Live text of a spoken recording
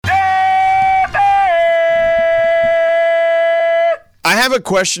have a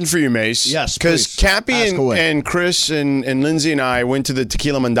question for you, Mace. Yes, because Cappy and Chris and Lindsay and I went to the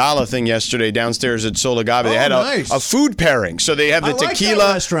Tequila Mandala thing yesterday downstairs at Sol Agave. They had a food pairing, so they have the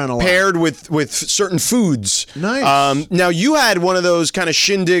tequila paired with certain foods. Nice. Now you had one of those kind of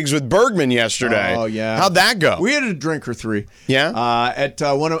shindigs with Bergman yesterday. Oh yeah. How'd that go? We had a drink or three. Yeah.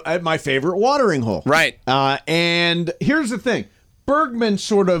 At my favorite watering hole. Right. And here's the thing. Bergman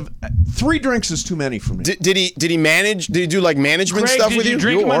sort of 3 drinks is too many for me. Did he manage? Did he do like management Craig, stuff with you? Did you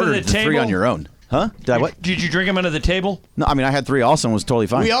drink them under the table? 3 on your own. Huh? Did I what? Did you drink them under the table? No, I mean, I had 3 also and was totally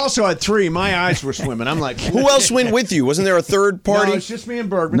fine. We also had 3. My eyes were swimming. I'm like, who else went with you? Wasn't there a third party? No, it's just me and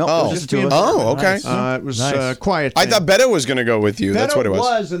Bergman. No, Oh, just 2 of us. Oh, okay. It was quiet. I thought Beto was going to go with you. That's what it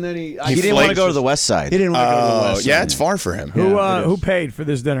was. And then he didn't want to go to the west side. He didn't want to go to the west side. Yeah, it's far for him. Who paid for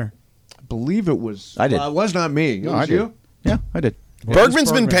this dinner? I believe it was. I did. It was not me. It was you? Yeah, I did.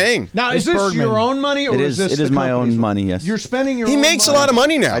 Bergman's been paying. Now, is this your own money or is this It is my own money, yes. You're spending your own money? He makes a lot of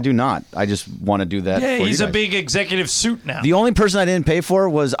money now. I do not. I just want to do that Yeah, for he's you a guys. big executive suit now. The only person I didn't pay for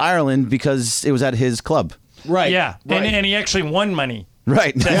was Ireland because it was at his club. Right. Yeah, Right. And he actually won money.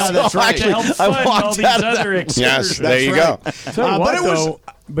 Right. Yeah, that's right. To help fund all these other exhibitors. Yes, there you go. Tell you what, but it was- though,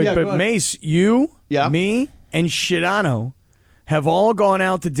 but Yeah, go ahead. Mace, you, Yeah. me, and Shidano have all gone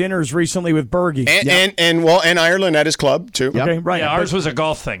out to dinners recently with Bergie. And Ireland at his club too. Okay, right. Yeah, ours but- was a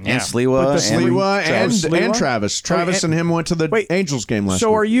golf thing. Yeah. And Sliwa. And Travis. Travis and him went to the Angels game last So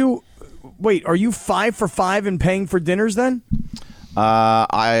week. are you 5 for 5 in paying for dinners then?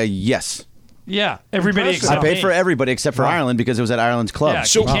 Yes. Yeah, everybody Impressive. except I paid me. for everybody except for Ireland because it was at Ireland's club. Yeah,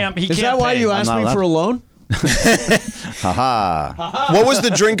 So- he Is can't that why pay. you asked not me allowed. for a loan? Haha. What was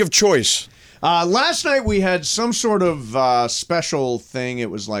the drink of choice? Last night we had some sort of special thing. It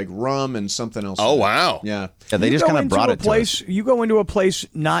was like rum and something else. Oh wow. Yeah. Yeah, they just kind of brought it to us. You go into a place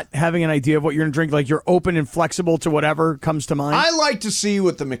not having an idea of what you're going to drink, like you're open and flexible to whatever comes to mind. I like to see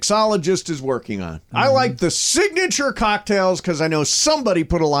what the mixologist is working on. I like the signature cocktails because I know somebody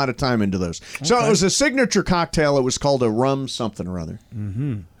put a lot of time into those. So it was a signature cocktail. It was called a rum something or other.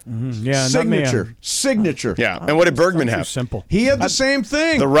 Yeah, Signature. Yeah. And what did Bergman Too have? simple. He had the same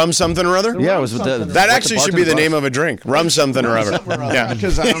thing. The rum something or other? Yeah, it was with the. That actually should be the name of a drink. Rum something or other. Yeah,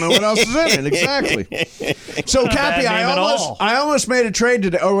 because I don't know what else is in it exactly. So, Cappy, bad name at all. I almost made a trade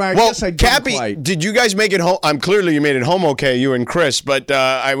today. Oh, I guess I didn't Cappy, quite. did you guys make it home? Clearly you made it home okay, you and Chris. But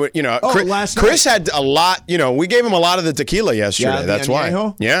last Chris had a lot. We gave him a lot of the tequila yesterday. Yeah, the That's why.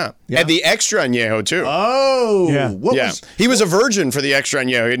 añejo? Yeah, and the extra añejo too. Oh, Yeah. He was a virgin for the extra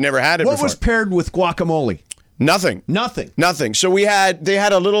añejo. He'd never had it What before. was paired with guacamole? Nothing. Nothing. So they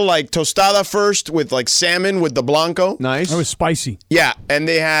had a little like tostada first with like salmon with the blanco. Nice. It was spicy. Yeah, and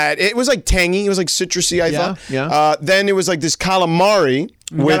it was like tangy. It was like citrusy, I thought. Yeah. Then it was like this calamari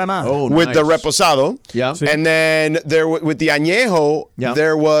with Calamari. the reposado. Yeah. And then with the añejo, Yeah.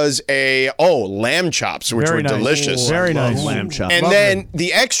 there was lamb chops, which Very were nice. delicious. Very nice. Lamb chop. And then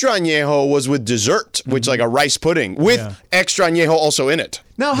the extra añejo was with dessert, which like a rice pudding with extra añejo also in it.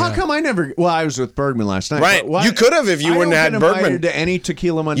 Now, how come I never? Well, I was with Bergman last night. Right. but why- You could have if you I wouldn't don't have get had Bergman. invited to any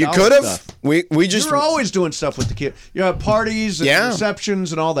tequila mandala You could have. stuff. We just You're always doing stuff with tequila. You have parties and Yeah.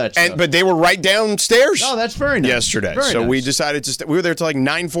 receptions and all that stuff. but they were right downstairs. Oh, that's very nice. Yesterday, Very so nice. we decided to. We were there till like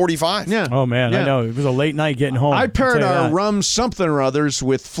 9:45. Yeah. Oh, man, Yeah. I know. It was a late night getting home. I paired I'll tell you our that. rum something or others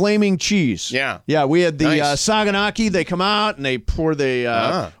with flaming cheese. Yeah. Yeah, we had the Nice. Saganaki. They come out and they pour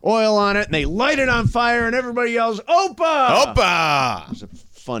the oil on it and they light it on fire and everybody yells, Opa! Opa! It was a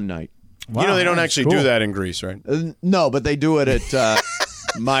fun night. Wow, they don't that's actually cool. do that in Greece, right? No, but they do it at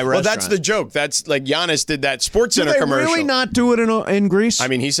my restaurant. Well, that's the joke. That's like Giannis did that Sports Do Center they commercial. really not do it in Greece? I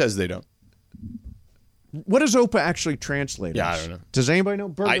mean, he says they don't. What does Opa actually translate? Yeah, as? I don't know. Does anybody know?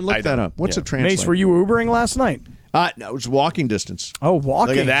 Bergman, look I that don't. up. What's Yeah. a translate? Mace, were you Ubering last night? No, it was walking distance. Oh,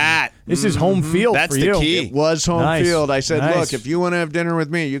 walking. Look at that. This is home field That's for the you. key. It was home Nice. field. I said, Nice. look, if you want to have dinner with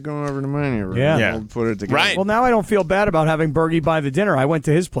me, you go over to mine. Yeah. Yeah. We'll put it together. Right. Well, now I don't feel bad about having Bergie buy the dinner. I went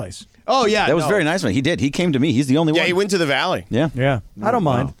to his place. Oh, yeah. That was very nice, man. He did. He came to me. He's the only Yeah, one. he went to the Valley. Yeah. Yeah, I don't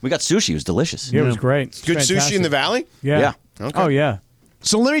mind. We got sushi. It was delicious. It was great. Good sushi in the Valley? Yeah. Yeah. Okay. Oh, yeah.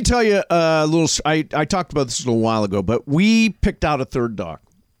 So let me tell you a little. I talked about this a little while ago, but we picked out a third dog.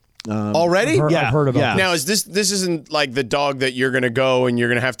 Already? I've heard about yeah. this. Now, this isn't like the dog that you're going to go and you're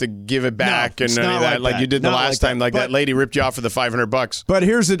going to have to give it back No, and it's any not of that like you did the Not last like time. that. Like But- that lady ripped you off for the $500. But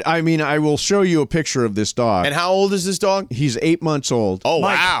here's it. I mean, I will show you a picture of this dog. And how old is this dog? He's 8 months old. Oh,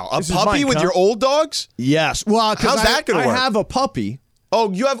 Mike, wow. A this is puppy Mike, with huh? your old dogs? Yes. Well, 'cause How's that gonna I work? have a puppy.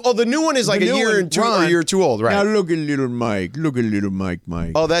 Oh, you have. Oh, the new one is like The a new year one, and two or Ron. a year too old, right? Now look at little Mike. Look at little Mike.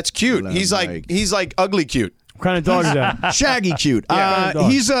 Oh, that's cute. Little He's Mike. like ugly cute. What kind of dog is that? Shaggy cute. Yeah.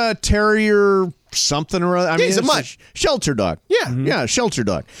 He's a terrier something or other. I mean, he's a it's mutt. Shelter dog. Yeah. Yeah, shelter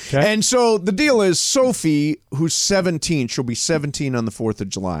dog. Okay. And so the deal is Sophie, who's 17, she'll be 17 on the 4th of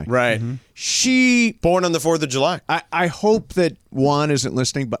July. Right. She, Born on the 4th of July. I hope that Juan isn't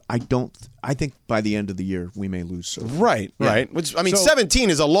listening, but I think by the end of the year we may lose Sophie. Right. Yeah. Right. Which, I mean, So- 17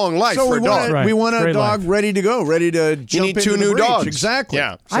 is a long life So for we a dog. want, Right. we want a Great dog life. ready to go, ready to jump need into two the new breach. dogs. Exactly.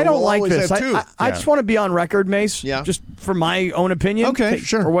 Yeah. So I don't we'll like always this. have two. I just want to be on record, Mace. Yeah. Just for my own opinion. Okay,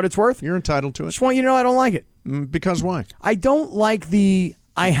 sure. For what it's worth. You're entitled to it. Just want you to know I don't like it. Because why? I don't like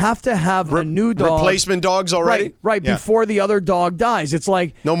I have to have a new dog. Replacement dogs already? Right, Yeah. before the other dog dies. It's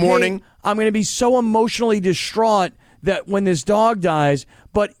like, No mourning? hey, I'm going to be so emotionally distraught that when this dog dies,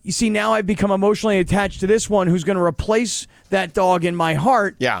 but you see, now I've become emotionally attached to this one who's going to replace that dog in my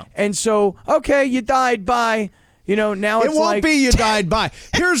heart. Yeah. And so, okay, you died, bye. Now It it's won't like, be you died by.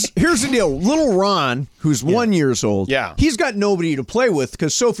 Here's the deal. Little Ron, who's 1 year old, Yeah. he's got nobody to play with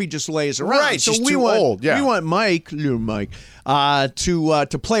because Sophie just lays around. Right, So she's we too want, old, yeah. We want little Mike,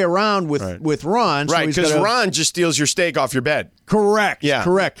 to play around with Ron. So Right, he's because gotta- Ron just steals your steak off your bed. Correct. Yeah.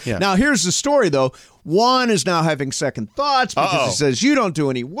 Correct. Yeah. Now here's the story though. Juan is now having second thoughts because Uh-oh. he says you don't do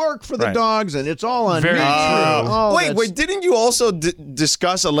any work for the Right. dogs and it's all on Very me. true. Oh, wait, that's- didn't you also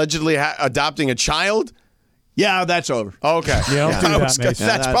discuss allegedly adopting a child? Yeah, that's over. Okay. Yeah, don't do I that, was gonna- Mace.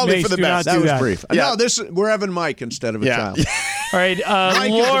 That's Yeah, probably Mace, for the do not best. do That was that. brief. Yeah. No, we're having Mike instead of a Yeah. child. All right,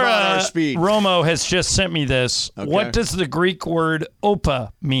 Mike is about our Laura speed. Romo has just sent me this. Okay. What does the Greek word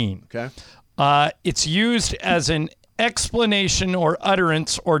opa mean? Okay. It's used as an explanation or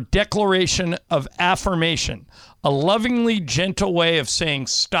utterance or declaration of affirmation, a lovingly gentle way of saying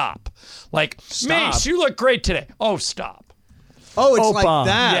stop. Like, Stop. Mace, you look great today. Oh, stop. Oh, it's Opa. like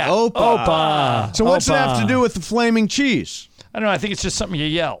that. Yeah. Opa. Opa. So what's it have to Opa. do with the flaming cheese? I don't know. I think it's just something you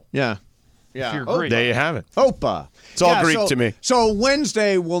yell. Yeah. Yeah. you're Greek. There you have it. Opa. It's all Greek to me. So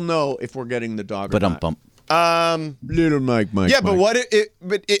Wednesday we'll know if we're getting the dog or But not. bump. Little Mike. Yeah, but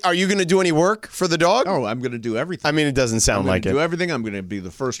are you going to do any work for the dog? Oh, I'm going to do everything. I mean, it doesn't I'm sound going like to it. do everything. I'm going to be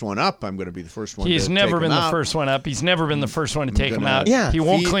the first one up. I'm going to be the first one. He's to never take been him the out. first one up. He's never been the first one to take him gonna- out. Yeah. He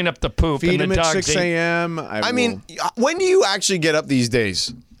won't Feed- clean up the poop. Feed and him the at dog's 6 a.m. I mean, when do you actually get up these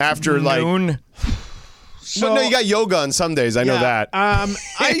days? After noon. well, no, you got yoga on some days. I know that. I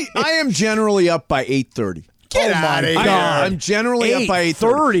am generally up by 8:30. Get out of here. I'm generally up by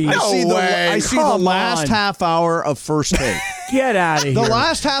 8:30? 8:30. I see No way. I see the Come last on. half hour of first take. Get out of here. The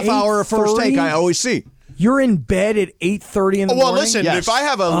last half hour of first take, 8:30? I always see. You're in bed at 8:30 in the Well, morning? listen, Yes. if I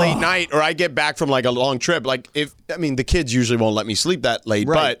have a late night or I get back from like a long trip, the kids usually won't let me sleep that late,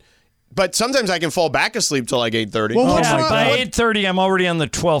 Right. but sometimes I can fall back asleep till like 8:30. Well, what's Yeah, wrong? by what- 8:30, I'm already on the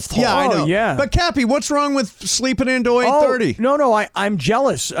 12th hole. Yeah, I Oh, know. yeah. But Cappy, what's wrong with sleeping into 8:30? Oh, no, I'm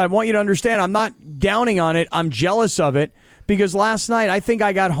jealous. I want you to understand. I'm not downing on it. I'm jealous of it because last night I think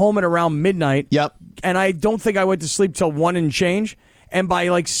I got home at around midnight. Yep. And I don't think I went to sleep till 1 and change. And by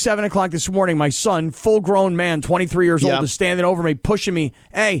like 7 o'clock this morning, my son, full grown man, 23 years Yep. old, is standing over me, pushing me.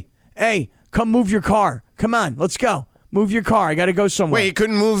 Hey, come move your car. Come on, let's go. Move your car. I got to go somewhere. Wait, he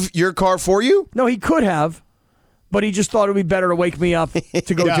couldn't move your car for you? No, he could have, but he just thought it would be better to wake me up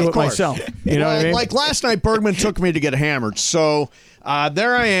to go Yeah, do of it course. myself. You know what I mean? Like last night, Bergman took me to get hammered. So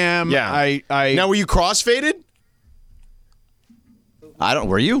there I am. Yeah. I Now, were you crossfaded?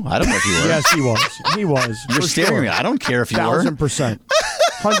 Were you? I don't know if you were. Yes, he was. He was. You're for staring sure. at me. I don't care if you were. 1,000%.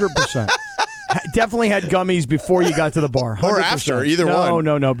 100%. Definitely had gummies before you got to the bar. 100%. Or after, either one.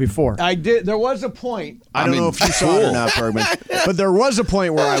 No, before. I did. There was a point. I don't mean, know if you saw it or not, Bergman, but there was a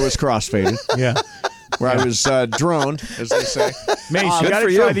point where I was crossfaded, Yeah. where I was drone, as they say. Mace, you good got for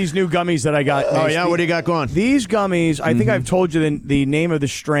to you. try these new gummies that I got. Oh Mace. yeah, what do you got going? These gummies, I think I've told you the name of the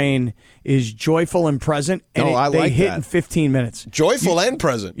strain is Joyful and Present. And Oh, I they like hit that. in 15 minutes. Joyful and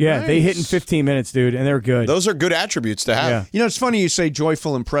present. Yeah, they hit in Nice. 15 minutes, dude, and they're good. Those are good attributes to have. Yeah. You know, it's funny you say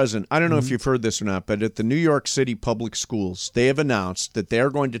joyful and present. I don't know if you've heard this or not, but at the New York City Public Schools, they have announced that they're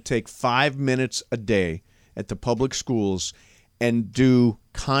going to take 5 minutes a day at the public schools and do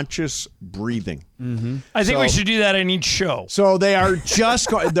conscious breathing. I think we So- should do that in each show. So they are just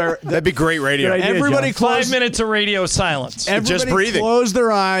going. That'd be great radio. Good idea. Everybody John. close. 5 minutes of radio silence. Everybody breathing. close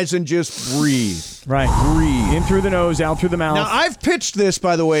their eyes and just breathe. Right. Breathe. In through the nose, out through the mouth. Now, I've pitched this,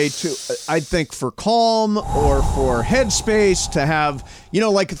 by the way, to, I think, for Calm or for Headspace to have,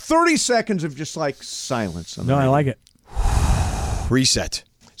 like 30 seconds of just like silence. On the no, I radio. like it. Reset.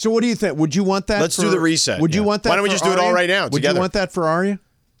 So what do you think? Would you want that? Let's do the reset, Would you yeah. want that? Why don't we for just do it all Arya? right now, Would together? you want that for Arya?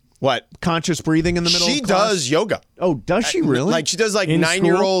 What? Conscious breathing in the middle. She of class? does yoga. Oh, does she really? Like she does like In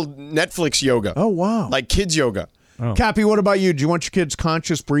 9-year-old Netflix yoga. Oh, wow. Like kids yoga. Cappy, what about you? Do you want your kids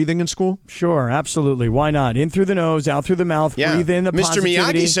conscious breathing in school? Sure, absolutely. Why not? In through the nose, out through the mouth. Breathe in the Mr. positivity.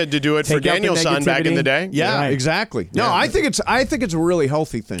 Miyagi said to do it for Daniel's son back in the day. Yeah, exactly. No, I think it's a really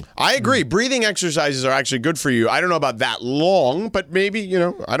healthy thing. I agree. Breathing exercises are actually good for you. I don't know about that long, but maybe,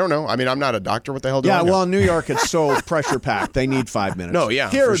 I don't know. I mean, I'm not a doctor. What the hell do I know? Yeah, well, in New York, it's so pressure-packed. They need 5 minutes. No, yeah.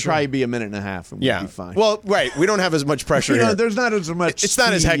 Here, it would probably be a minute and a half, and we'd be fine. Well, right. We don't have as much pressure here. There's not as much It's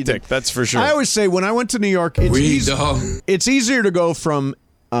not as hectic, that's for sure. I always say, when I went to New York, it's easier to go from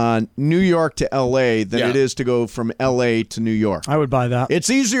New York to L.A. than it is to go from L.A. to New York. I would buy that. It's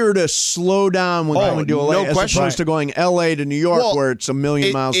easier to slow down when going to L.A. as opposed to going L.A. to New York, where it's a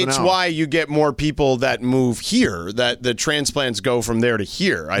million miles an hour. It's why you get more people that move here, that the transplants go from there to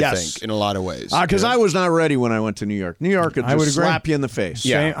here, I think, in a lot of ways. Because I was not ready when I went to New York. New York would just slap you in the face.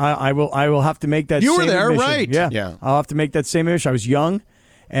 Yeah. I will have to make that same You were there, admission. right? Yeah. I'll have to make that same admission. I was young,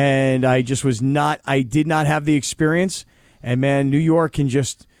 and I just was not, I did not have the experience. And, man, New York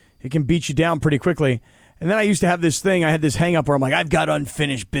it can beat you down pretty quickly. And then I used to have this thing, I had this hang up where I'm like, I've got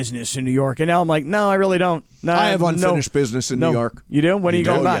unfinished business in New York. And now I'm like, no, I really don't. No, I have unfinished business in New York. You do? When are you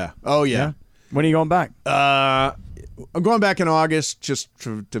going back? Yeah. Oh, yeah. When are you going back? I'm going back in August just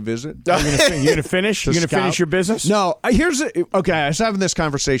to visit. You're going to finish? You're going to finish your business? No. Okay, I was having this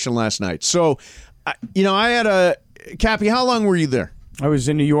conversation last night. So, I had Cappy, how long were you there? I was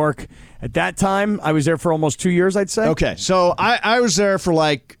in New York. At that time, I was there for almost 2 years, I'd say. Okay, so I was there for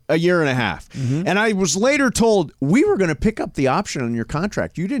like a year and a half. Mm-hmm. And I was later told we were going to pick up the option on your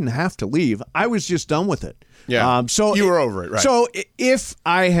contract. You didn't have to leave. I was just done with it. Yeah. So you were over it, right? So if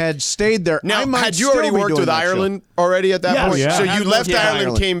I had stayed there, now, I might had you already worked with Ireland already at that point? Yeah. So you left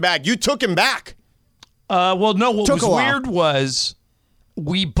Ireland, came back. You took him back. Well, no, what was weird was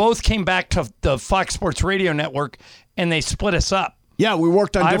we both came back to the Fox Sports Radio Network, and they split us up. Yeah, we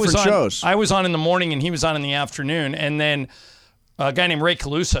worked on different shows. I was on in the morning, and he was on in the afternoon. And then a guy named Ray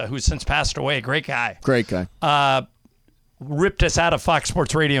Calusa, who's since passed away, a great guy. Ripped us out of Fox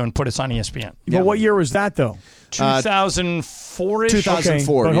Sports Radio and put us on ESPN. But what year was that, though? 2004-ish?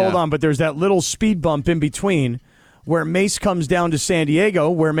 2004, But hold on, but there's that little speed bump in between where Mace comes down to San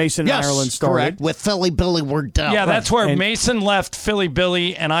Diego, where Mason and Ireland started. Correct. With Philly Billy, we're down. Yeah, that's where Mason left Philly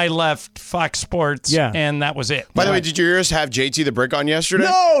Billy, and I left Fox Sports, and that was it. By the way, did you hear us have JT the Brick on yesterday?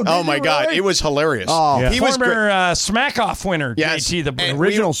 No! Oh, my God. Really? It was hilarious. Oh. He was Former Smack-Off winner, JT the Brick.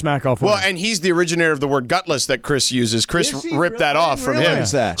 Original Smack-Off winner. Well, and he's the originator of the word gutless that Chris uses. Chris ripped that off from him.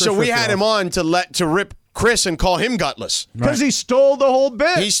 So we had him on to rip Chris and call him gutless. Because he stole the whole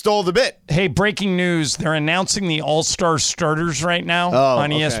bit. He stole the bit. Hey, breaking news. They're announcing the All-Star starters right now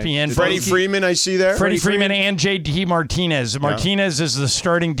on ESPN. Freddie Freeman, I see there. Freddie Freeman and J.D. Martinez. Martinez is the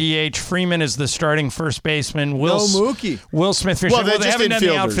starting DH. Freeman is the starting first baseman. Mookie. Will Smith. Well, they haven't done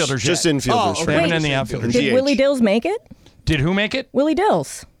the outfielders yet. Just infielders. They haven't done the outfielders. Did Willie Dills make it? Did who make it? Willie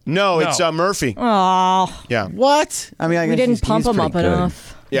Dills. No, it's Murphy. Oh. Yeah. What? I mean, we didn't pump him up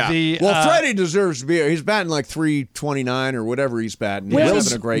enough. Yeah. Freddie deserves to be. He's batting like 329 or whatever he's batting. He's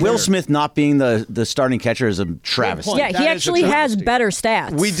having a great year. Will Smith not being the starting catcher is a travesty. Yeah, he actually has better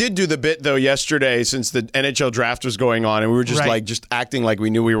stats. We did do the bit though yesterday since the NHL draft was going on, and we were just acting like we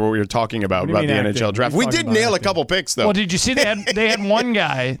knew what we were talking about the NHL draft. We did nail a couple picks though. Well, did you see they had one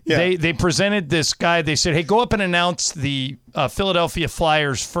guy? They presented this guy. They said, "Hey, go up and announce the Philadelphia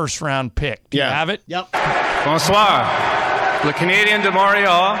Flyers first round pick." Do you have it? Yep. Bonsoir. The Canadiens de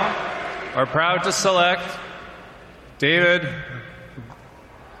Montreal are proud to select David.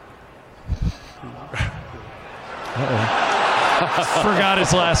 Forgot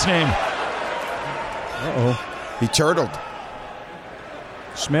his last name. He turtled.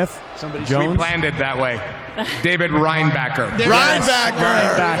 Smith? Somebody Jones? We planned it that way. David Reinbacher.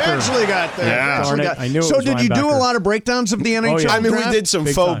 Reinbacher. Eventually got there. Yeah. Darn it. I knew it So was did you do a Reinbacher. lot of breakdowns of the NHL? I mean, draft? we did some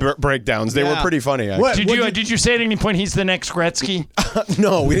faux breakdowns. They were pretty funny. Actually. Did you say at any point he's the next Gretzky?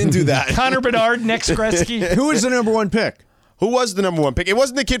 No, we didn't do that. Connor Bedard, next Gretzky? Who was the number one pick? Who was the number one pick? It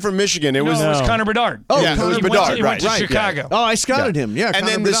wasn't the kid from Michigan. It was Connor Bedard. Oh, yeah, it was Bedard. He went to Chicago. Oh, I scouted him. Yeah, and Connor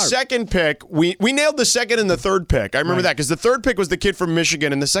then Bedard. the second pick, we nailed the second and the third pick. I remember that because the third pick was the kid from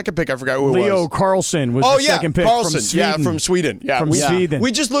Michigan, and the second pick I forgot who it Leo was. Carlson was the second pick Carlson. from Sweden. From Sweden. Yeah, From Sweden.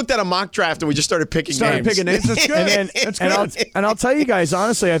 We just looked at a mock draft and we just started picking names. That's good. And I'll tell you guys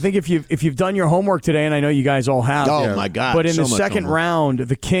honestly, I think if you've done your homework today, and I know you guys all have. Oh my God! But in so the much second homework. round,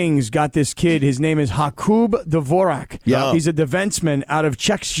 the Kings got this kid. His name is Jakub Dvorak. Yeah. He's a defenseman out of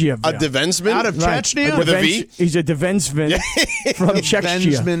Czechia. A defenseman? Out of Chechnya? With a V? He's a defenseman from Czechia.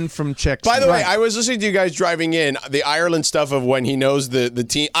 Defenseman from Czechia. By the way, I was listening to you guys driving in, the Ireland stuff of when he knows the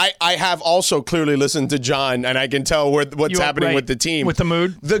team. I have also clearly listened to John, and I can tell what's happening with the team. With the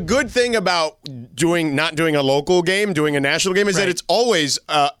mood? The good thing about not doing a local game, doing a national game, is that it's always,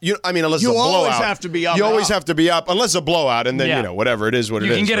 unless it's a blowout. You always have to be up. You always have to be up, unless it's a blowout, and then, whatever it is, what it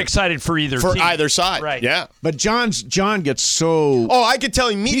is. You can get excited for either team. For either side, right. Yeah. But John gets so... Oh, I could tell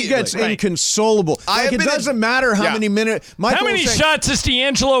immediately. He gets inconsolable. It doesn't matter how many minutes... How many shots has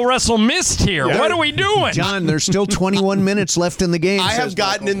D'Angelo Russell missed here? Yeah. What are we doing? John, there's still 21 minutes left in the game. I have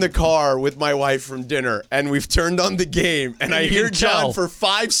gotten in the car with my wife from dinner, and we've turned on the game, and I hear John for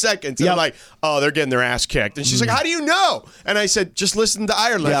 5 seconds, and I'm like, oh, they're getting their ass kicked. And she's like, how do you know? And I said, just listen to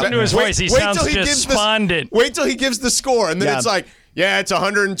Ireland. Listen to his voice. He sounds despondent. Wait till he gives the score, and then it's like, it's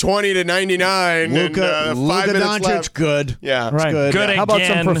 120 to 99. Luka 5 minutes left. Good. Yeah, right. Good. Good. How about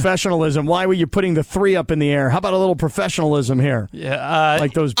some professionalism? Why were you putting the 3 up in the air? How about a little professionalism here? Yeah,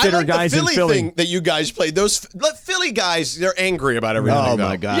 like those bitter guys in Philly. Philly Thing that you guys played. Those Philly guys, they're angry about everything. Oh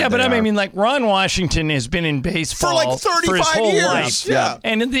my God. Yeah, but I mean, like Ron Washington has been in baseball for like 35 for his whole years. life. Yeah,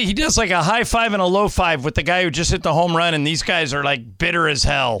 and he does like a high five and a low five with the guy who just hit the home run, and these guys are like bitter as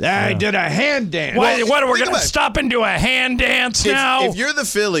hell. I did a hand dance. What are we going to stop and do a hand dance now? If you're the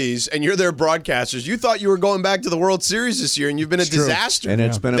Phillies and you're their broadcasters, you thought you were going back to the World Series this year, and you've been a disaster. And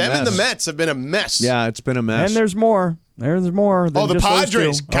it's been a mess. Them and the Mets have been a mess. Yeah, it's been a mess. And there's more. There's more. Than the just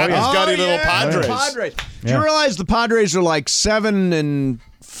Padres. Those two. Gutty little Padres. Padres. Do you realize the Padres are like 7-50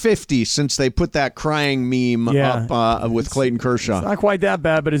 since they put that crying meme up with Clayton Kershaw? It's not quite that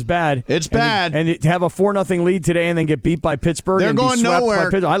bad, but it's bad. It's bad. And to have a 4-0 lead today and then get beat by Pittsburgh. They're going nowhere.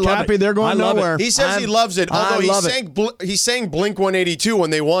 I love Cappy, it. they're going nowhere. He says he loves it, although he sang Blink 182 when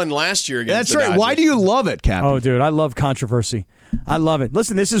they won last year against That's right. Dodgers. Why do you love it, Cappy? Oh, dude, I love controversy. I love it.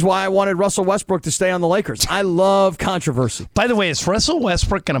 Listen, this is why I wanted Russell Westbrook to stay on the Lakers. I love controversy. By the way, is Russell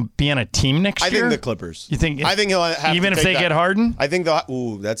Westbrook going to be on a team next year? I think the Clippers. You think? I think he'll have even to if they get Harden. I think they'll.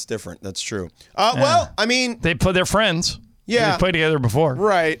 Ooh, that's different. That's true. Well, I mean, they put their friends. Yeah, they played together before.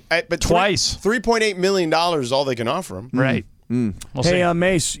 Right, but twice. $3.8 million is all they can offer him. Right. We'll hey,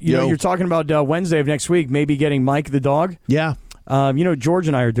 Mace, you're talking about Wednesday of next week, maybe getting Mike the dog. Yeah. George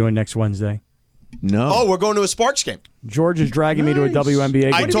and I are doing next Wednesday. No. Oh, we're going to a Sparks game. George is dragging me to a WNBA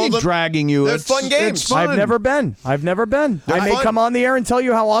game. I told him dragging you. It's fun games. It's fun. I've never been. I may come on the air and tell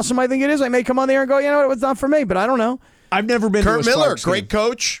you how awesome I think it is. I may come on the air and go, you know what, it's not for me, but I don't know. I've never been Kurt to a Miller, Sparks great game.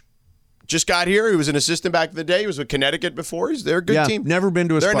 coach. Just got here. He was an assistant back in the day. He was with Connecticut before. They're a good team. Never been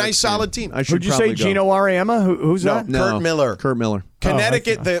to a They're Sparks a nice, solid team. Would you say go. Gino Ariema? Who's that? No. Kurt Miller. Kurt Miller.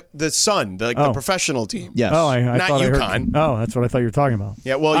 Connecticut, the Sun, the professional team. Yes. Oh, I not thought UConn. I heard. Oh, that's what I thought you were talking about.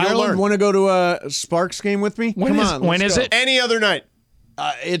 Yeah, well, you'll learn. Want to go to a Sparks game with me? When is it? Any other night.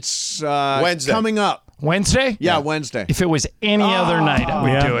 It's Wednesday. coming up. Wednesday? Yeah, Wednesday. If it was any other night, I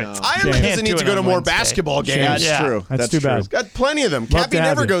would do it. Ireland doesn't need to go to more basketball games. That's true. That's too bad. Got plenty of them. Cappy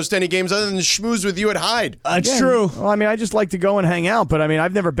never goes to any games other than schmooze with you at Hyde. That's true. Well, I mean, I just like to go and hang out, but I mean,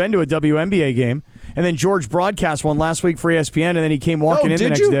 I've never been to a WNBA game. And then George broadcast one last week for ESPN, and then he came walking in the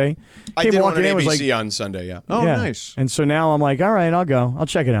next day. I did one on ABC on Sunday, yeah. Oh, nice. And so now I'm like, all right, I'll go. I'll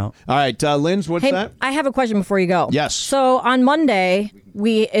check it out. All right, Linz, what's that? I have a question before you go. Yes. So on Monday,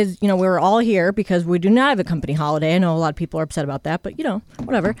 we were all here because we do not have a company holiday. I know a lot of people are upset about that, but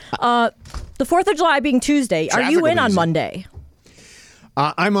whatever. The 4th of July being Tuesday, are you in on Monday?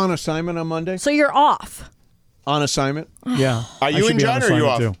 I'm on assignment on Monday. So you're off. On assignment? Yeah. Are you in, John, or are you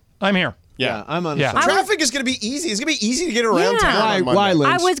off? Too. I'm here. Yeah, I'm on Yeah. assignment. Traffic is going to be easy. It's going to be easy to get around Yeah. town on Monday. Why,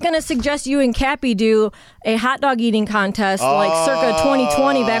 Linz? I was going to suggest you and Cappy do a hot dog eating contest like circa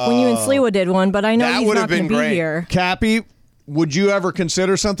 2020 back when you and Sliwa did one, but I know That he's would not have going been to be great. here. Cappy, would you ever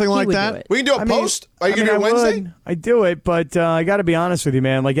consider something like would that? do it. We can do a post. Are you going to do it Wednesday? I do it, but I got to be honest with you,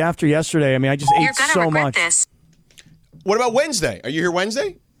 man. Like after yesterday, I mean, I just ate so much. What about Wednesday? Are you here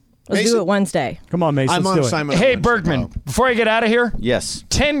Wednesday? Let's Mason? do it Wednesday. Come on, Mason. I'm let's on do it. assignment. Hey, on Wednesday. Bergman, before I get out of here, Yes.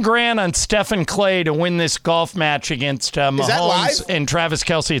 $10,000 on Stephen Clay to win this golf match against Mahomes that live? and Travis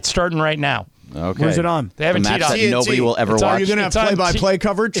Kelce. It's starting right now. Okay. Where's it on? They haven't a match teed off. that nobody will ever It's on- watch. Are you going to have It's on play-by-play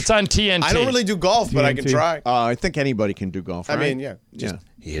coverage? It's on TNT. I don't really do golf, but I can TNT. try. I think anybody can do golf, right? I mean, yeah. Yeah.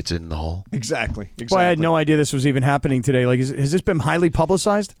 He hits it in the hole. Exactly. Boy, I had no idea this was even happening today. Like, has this been highly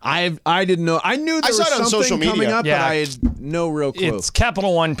publicized? I didn't know. I knew there saw was it on something social media. coming up, Yeah. but I had no real clue. It's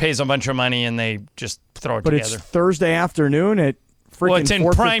Capital One pays a bunch of money and they just throw it But together. it's Thursday afternoon at freaking Well, it's in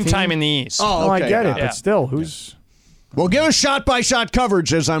 4:15. prime time in the East. Oh, I okay, get it. got it. But still, who's... Well, give us shot-by-shot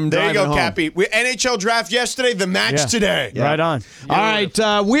coverage as I'm driving home. There you go, Cappy. NHL draft yesterday, the match today. Yeah. Right on. All right,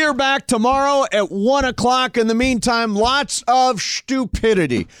 we're back tomorrow at 1 o'clock. In the meantime, lots of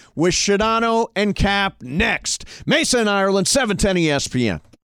stupidity with Shadano and Cap next. Mason, Ireland, 710 ESPN.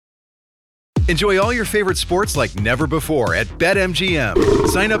 Enjoy all your favorite sports like never before at BetMGM.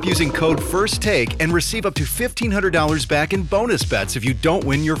 Sign up using code FIRSTTAKE and receive up to $1,500 back in bonus bets if you don't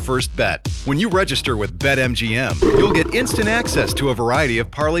win your first bet. When you register with BetMGM, you'll get instant access to a variety of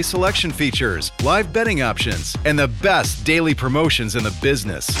parlay selection features, live betting options, and the best daily promotions in the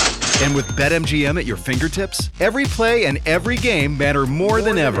business. And with BetMGM at your fingertips, every play and every game matter more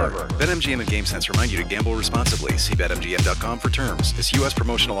than ever. BetMGM and GameSense remind you to gamble responsibly. See BetMGM.com for terms. This U.S.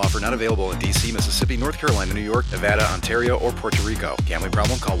 promotional offer not available in D.C., Mississippi, North Carolina, New York, Nevada, Ontario, or Puerto Rico. Gambling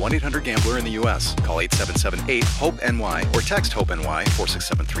problem? Call 1-800-GAMBLER in the U.S. Call 877-8-HOPE-NY or text HOPE-NY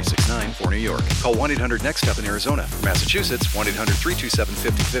 467-369 for New York. Call 1-800-NEXT-STEP in Arizona. For Massachusetts,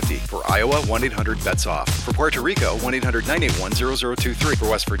 1-800-327-5050. For Iowa, 1-800-BETS-OFF. For Puerto Rico, 1-800-981-0023. For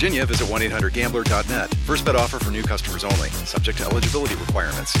West Virginia, visit 1-800-GAMBLER.net. First bet offer for new customers only. Subject to eligibility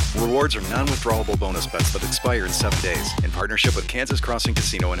requirements. Rewards are non-withdrawable bonus bets that expire in 7 days. In partnership with Kansas Crossing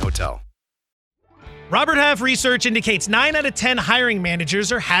Casino and Hotel. Robert Half research indicates 9 out of 10 hiring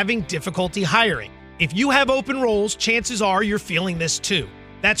managers are having difficulty hiring. If you have open roles, chances are you're feeling this too.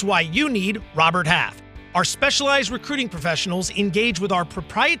 That's why you need Robert Half. Our specialized recruiting professionals engage with our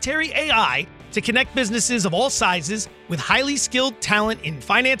proprietary AI to connect businesses of all sizes with highly skilled talent in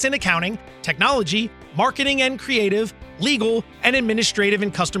finance and accounting, technology, marketing and creative, legal, and administrative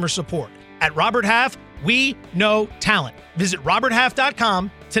and customer support. At Robert Half, we know talent. Visit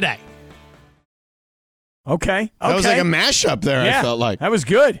roberthalf.com today. Okay. That was like a mashup there, I felt like. That was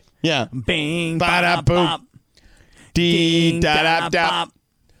good. Yeah. Bing, ba-da-boop. Dee-da-da-da.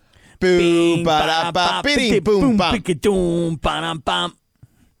 Boom, ba-da-ba, biddy, boom, bop. Pick-a-doom, ba-dum-bum.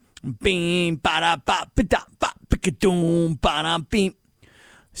 Bing, ba-da-ba, ba-da-ba, pick-a-doom, ba-dum-beam.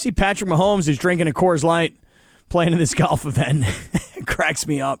 See, Patrick Mahomes is drinking a Coors Light, playing in this golf event. It cracks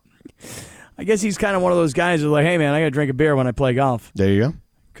me up. I guess he's kind of one of those guys who's like, hey, man, I got to drink a beer when I play golf. There you go.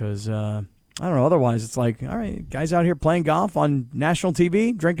 Because, I don't know, otherwise it's like, all right, guys out here playing golf on national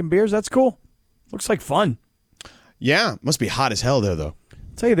TV, drinking beers, that's cool. Looks like fun. Yeah, must be hot as hell there, though.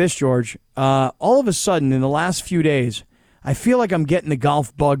 I'll tell you this, George. All of a sudden, in the last few days, I feel like I'm getting the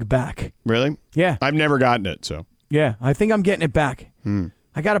golf bug back. Really? Yeah. I've never gotten it, so. Yeah, I think I'm getting it back.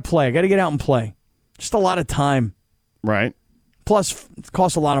 I got to play. I got to get out and play. Just a lot of time. Right. Plus, it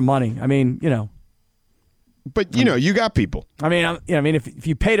costs a lot of money. I mean, you know. But, you know, you got people. I mean, if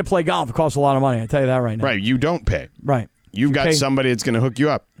you pay to play golf, it costs a lot of money. I tell you that right now. Right. You don't pay. Right. You've got somebody that's going to hook you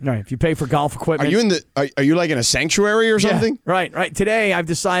up. Right. If you pay for golf equipment. Are you like in a sanctuary or something? Yeah, right. Today, I've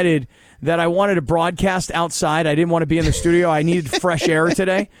decided that I wanted to broadcast outside. I didn't want to be in the studio. I needed fresh air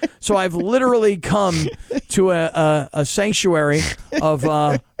today. So I've literally come to a sanctuary of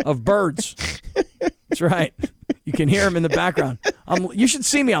birds. That's right. You can hear them in the background. You should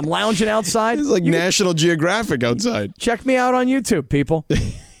see me. I'm lounging outside. It's like National Geographic outside. Check me out on YouTube, people.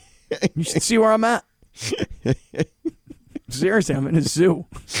 You should see where I'm at. Seriously, I'm in a zoo.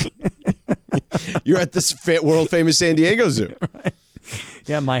 You're at this world-famous San Diego Zoo. Right.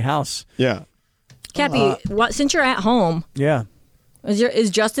 Yeah, my house. Yeah. Cappy, since you're at home, yeah, is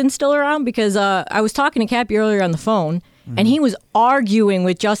Justin still around? Because I was talking to Cappy earlier on the phone, and he was arguing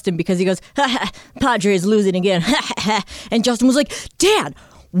with Justin because he goes, Padres losing again. And Justin was like, Dad,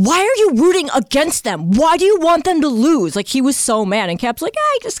 why are you rooting against them? Why do you want them to lose? Like, he was so mad. And Cap's like,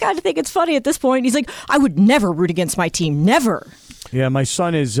 I just got to think it's funny at this point. He's like, I would never root against my team. Never. Yeah, my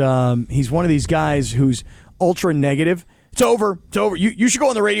son is, he's one of these guys who's ultra negative. It's over. It's over. You should go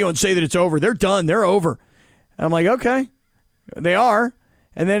on the radio and say that it's over. They're done. They're over. And I'm like, okay. They are.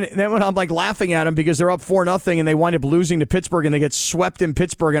 And then when I'm like laughing at them because they're up 4-0 and they wind up losing to Pittsburgh and they get swept in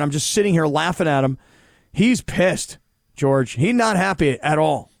Pittsburgh and I'm just sitting here laughing at him. He's pissed, George. He's not happy at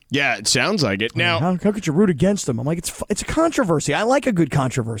all. Yeah, it sounds like it. Now, how could you root against them? I'm like, it's a controversy. I like a good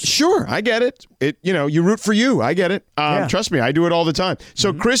controversy. Sure, I get it. You root for you. I get it. Trust me, I do it all the time.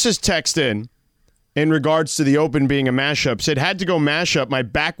 So Chris has texted in regards to the Open being a mashup. Said had to go mashup. My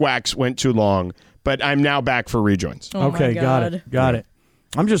back wax went too long, but I'm now back for rejoins. Oh okay, got it.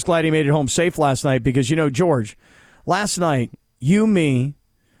 I'm just glad he made it home safe last night because, George, last night, you, me,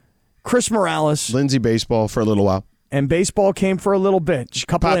 Chris Morales. Lindsay baseball for a little while. And baseball came for a little bit. She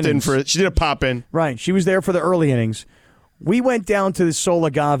popped in for it. She did a pop in. Right. She was there for the early innings. We went down to the Sol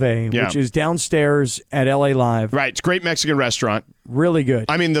Agave, which is downstairs at LA Live. Right. It's a great Mexican restaurant. Really good.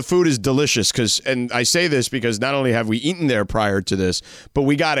 I mean, the food is delicious and I say this because not only have we eaten there prior to this, but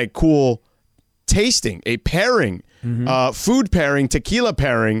we got a cool tasting, a pairing food pairing, tequila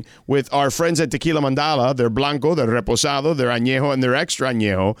pairing with our friends at Tequila Mandala, their Blanco, their Reposado, their Añejo, and their Extra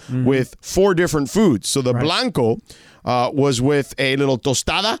Añejo with 4 different foods. So the Blanco was with a little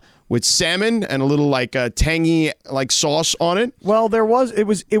tostada with salmon and a little like tangy like sauce on it. Well, there was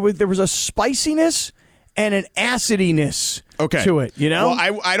a spiciness and an acidiness to it, you know?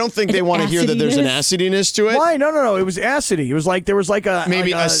 Well, I don't think they want to hear that there's an acidiness to it. Why? No. It was acidy. It was like there was like a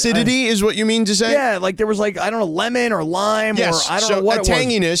maybe acidity is what you mean to say? Yeah, like there was like, I don't know, lemon or lime or I don't know what it was.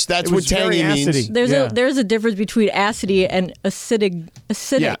 Tanginess, that's what tangy means. There's a difference between acidity and acidic.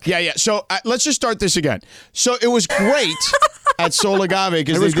 Yeah. So let's just start this again. So it was great at Sol Agave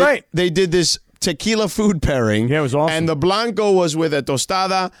because they did this tequila food pairing. Yeah, it was awesome. And the Blanco was with a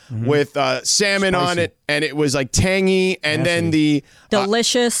tostada with salmon on it, and it was like tangy. And then the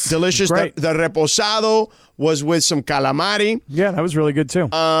delicious. The Reposado was with some calamari. Yeah, that was really good too.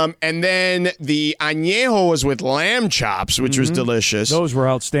 And then the Añejo was with lamb chops, which was delicious. Those were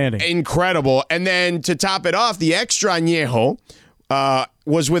outstanding. Incredible. And then to top it off, the Extra Añejo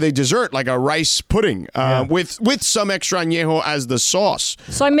was with a dessert, like a rice pudding, with some Extra Añejo as the sauce.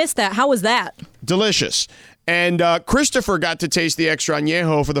 So I missed that. How was that? Delicious. And Christopher got to taste the Extra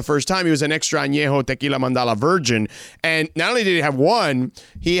Añejo for the first time. He was an Extra Añejo Tequila Mandala Virgin. And not only did he have one,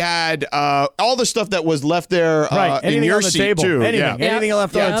 he had all the stuff that was left there in your seat, table. too. Anything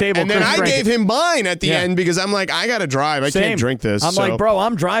left on the table. And then I gave him mine at the end because I'm like, I got to drive. I can't drink this. I'm like, bro,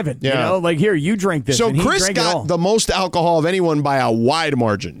 I'm driving. You know, like, here, you drink this. So Chris got the most alcohol of anyone by a wide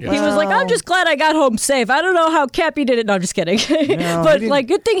margin. He was like, I'm just glad I got home safe. I don't know how Cappy did it. No, I'm just kidding. But, like,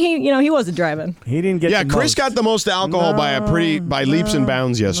 good thing he wasn't driving. He didn't get Chris got the most alcohol by leaps and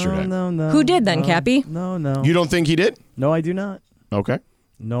bounds yesterday. No. Who did then, Cappy? No. You don't think he did? No, I do not. Okay.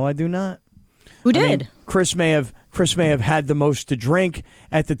 No, I do not. Who did? Chris may have had the most to drink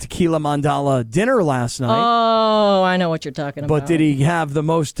at the Tequila Mandala dinner last night. Oh, I know what you're talking about. But did he have the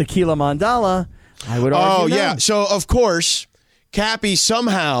most Tequila Mandala? I would argue. Oh, yeah. So, of course, Cappy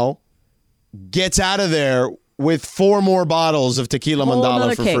somehow gets out of there with 4 more bottles of Tequila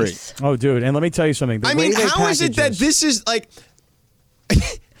Mandala for free. Oh, dude. And let me tell you something. How is it that this is like...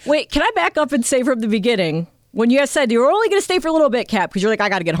 Wait, can I back up and say from the beginning, when you guys said you were only going to stay for a little bit, Cap, because you're like, I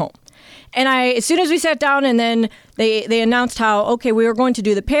got to get home. And as soon as we sat down and then they announced how, okay, we were going to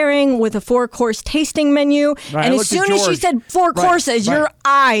do the pairing with a 4-course tasting menu. Right, and as soon as she said 4 courses, your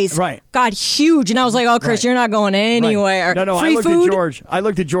eyes got huge. And I and I was like, oh, Chris, you're not going anywhere. No, Free food? I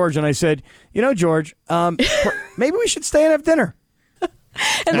looked at George and I said, you know, George, maybe we should stay and have dinner.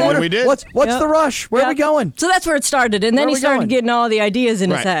 And we did. What's the rush? Where are we going? So that's where it started. And then he started getting all the ideas in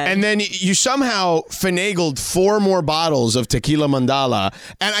his head. And then you somehow finagled 4 more bottles of Tequila Mandala.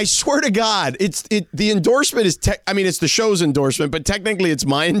 And I swear to God, the endorsement is, it's the show's endorsement, but technically it's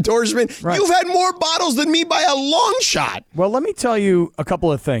my endorsement. Right. You've had more bottles than me by a long shot. Well, let me tell you a couple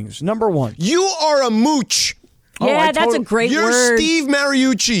of things. Number one. You are a mooch. Yeah, that's a great word. You're Steve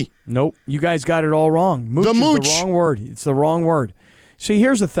Mariucci. Nope. You guys got it all wrong. Mooch is the wrong word. It's the wrong word. See,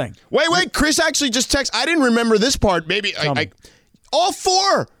 here's the thing. Wait. Chris actually just texted. I didn't remember this part. Maybe all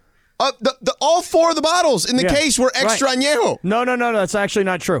 4. All 4 of the bottles in the case were Extra Añejo. No. That's actually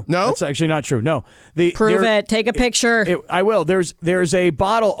not true. No? That's actually not true. No. Prove it. Take a picture. I will. There's a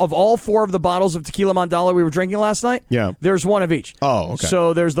bottle of all 4 of the bottles of Tequila Mandala we were drinking last night. Yeah. There's one of each. Oh, okay.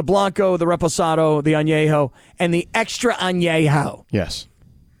 So there's the Blanco, the Reposado, the Añejo, and the Extra Añejo. Yes.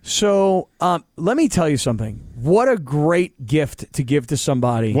 So let me tell you something. What a great gift to give to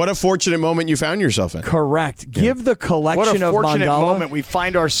somebody. What a fortunate moment you found yourself in. Correct. Yeah. Give the collection of Mandala. What a fortunate moment we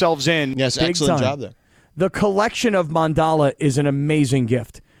find ourselves in. Yes, excellent job there. The collection of Mandala is an amazing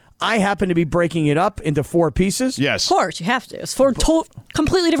gift. I happen to be breaking it up into 4 pieces. Yes. Of course, you have to. It's 4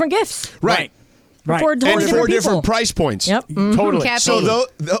 completely different gifts. Right. Right. 4 totally and 4 different different price points. Yep. Mm-hmm. Totally. Cappy. So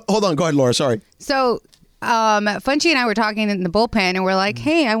hold on. Go ahead, Laura. Sorry. So Funchy and I were talking in the bullpen, and we're like,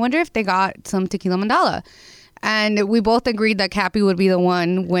 hey, I wonder if they got some Tequila Mandala. And we both agreed that Cappy would be the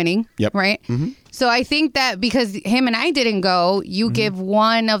one winning. Yep. Right? Mm-hmm. So I think that because him and I didn't go, you give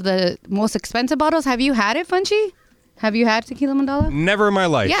one of the most expensive bottles. Have you had it, Funchy? Have you had Tequila Mandala? Never in my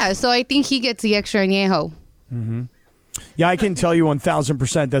life. Yeah, so I think he gets the Extra Añejo. Mm-hmm. Yeah, I can tell you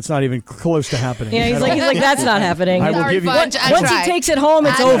 1,000% that's not even close to happening. Yeah, he's like that's not happening. I will give you once he takes it home,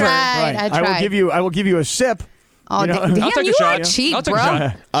 it's over. Right. I will give you a sip. Oh, damn, I'll take you a shot. are cheap, I'll take bro. a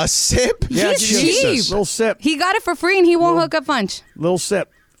shot. A sip? Yeah, He's cheap. Little sip. He got it for free, and he won't hook up Funch. Little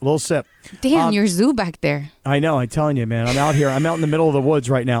sip. Damn, your zoo back there. I know. I'm telling you, man. I'm out here. I'm out in the middle of the woods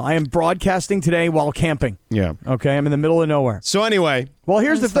right now. I am broadcasting today while camping. Yeah. Okay. I'm in the middle of nowhere. So anyway. Well,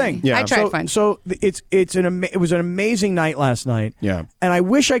 here's the thing. Yeah. I tried fun. So it was an amazing night last night. Yeah. And I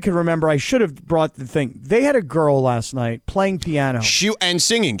wish I could remember. I should have brought the thing. They had a girl last night playing piano. And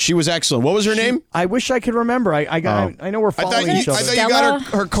singing. She was excellent. What was her name? I wish I could remember. I know we're following each other. I thought you got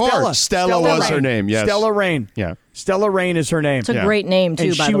her card. Stella was her name. Yes. Stella Rain. Yeah. Stella Rain is her name. It's a great name, too,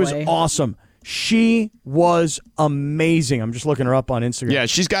 and by the way. she was awesome. She was amazing. I'm just looking her up on Instagram. Yeah,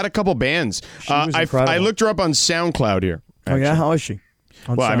 she's got a couple bands. She was incredible. I looked her up on SoundCloud here. Actually. Oh, yeah? How is she?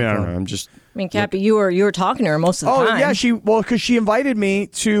 I mean, I don't know. I'm just... Cappy, you were talking to her most of the time. Oh, yeah. Because she invited me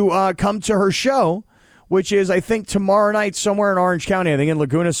to come to her show, which is, I think, tomorrow night somewhere in Orange County. I think in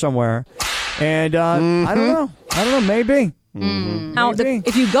Laguna somewhere. And I don't know. Maybe. Mm-hmm.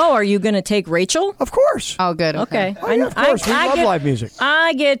 If you go, are you going to take Rachel? Of course. Oh, good. Okay. Oh, yeah, of course. We love live music.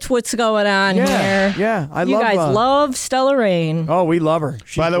 I get what's going on here. Yeah, you guys love Stella Rain. Oh, we love her.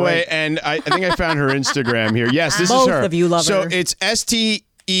 By the way, and I think I found her Instagram here. Yes, this Both is her. Both of you love her. So it's STELLA.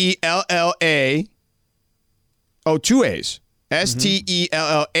 Oh, 2 A's.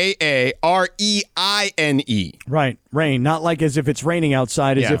 STELLAAREINE. Right, rain. Not like as if it's raining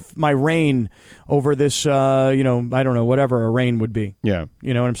outside, as if my rain over this, I don't know, whatever a rain would be. Yeah.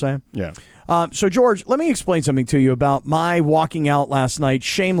 You know what I'm saying? Yeah. So, George, let me explain something to you about my walking out last night,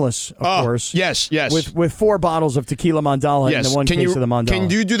 shameless, of course. Yes. With 4 bottles of tequila mandala and the one case of the mandala. Can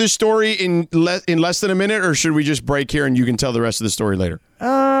you do the story in less than a minute, or should we just break here and you can tell the rest of the story later?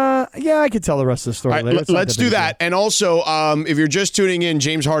 Yeah, I could tell the rest of the story later. Let's do that. And also, if you're just tuning in,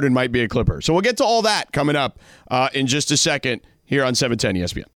 James Harden might be a Clipper. So we'll get to all that coming up in just a second here on 710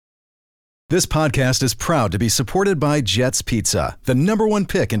 ESPN. This podcast is proud to be supported by Jets Pizza, the #1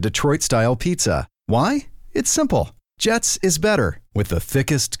 pick in Detroit-style pizza. Why? It's simple. Jets is better. With the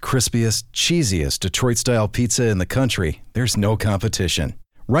thickest, crispiest, cheesiest Detroit-style pizza in the country, there's no competition.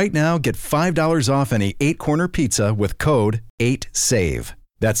 Right now, get $5 off any 8-corner pizza with code 8SAVE.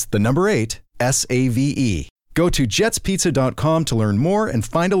 That's the number 8, SAVE. Go to jetspizza.com to learn more and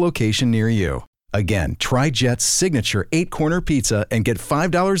find a location near you. Again, try Jet's signature 8-corner pizza and get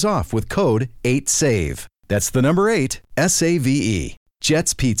 $5 off with code 8SAVE. That's the number 8, SAVE.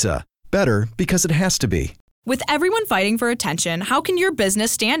 Jet's Pizza. Better because it has to be. With everyone fighting for attention, how can your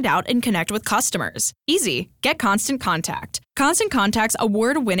business stand out and connect with customers? Easy. Get Constant Contact. Constant Contact's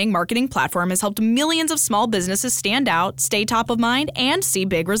award-winning marketing platform has helped millions of small businesses stand out, stay top of mind, and see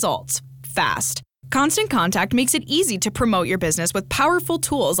big results. Fast. Constant Contact makes it easy to promote your business with powerful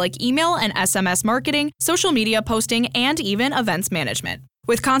tools like email and SMS marketing, social media posting, and even events management.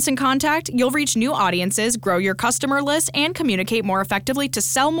 With Constant Contact, you'll reach new audiences, grow your customer list, and communicate more effectively to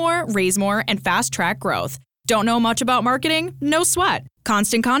sell more, raise more, and fast-track growth. Don't know much about marketing? No sweat.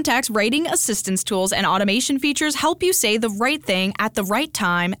 Constant Contact's writing assistance tools and automation features help you say the right thing at the right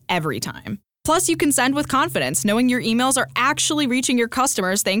time, every time. Plus, you can send with confidence, knowing your emails are actually reaching your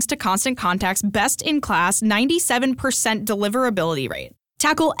customers thanks to Constant Contact's best-in-class 97% deliverability rate.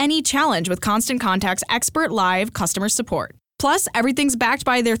 Tackle any challenge with Constant Contact's expert live customer support. Plus, everything's backed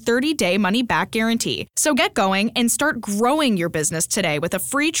by their 30-day money-back guarantee. So get going and start growing your business today with a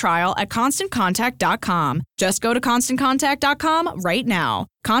free trial at ConstantContact.com. Just go to ConstantContact.com right now.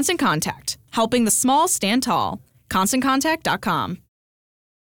 Constant Contact, helping the small stand tall. ConstantContact.com.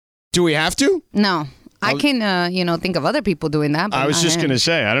 Do we have to? No. I can, think of other people doing that. But I was just going to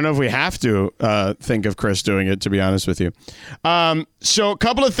say, I don't know if we have to think of Chris doing it, to be honest with you. So a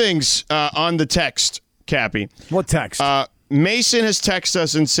couple of things on the text, Cappy. What text? Mason has texted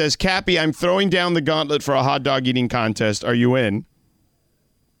us and says, Cappy, I'm throwing down the gauntlet for a hot dog eating contest. Are you in?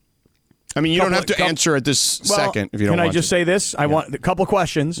 I mean, you don't have to answer at this second if you don't want to. Can I just say this? I want a couple of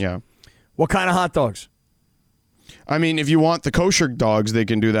questions. Yeah. What kind of hot dogs? I mean, if you want the kosher dogs, they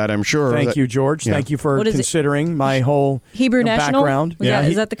can do that, I'm sure. Thank you, George. Yeah. Thank you for considering my whole Hebrew National background.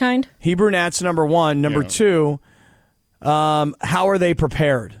 Is that the kind? Hebrew Nats, number one. Number two, how are they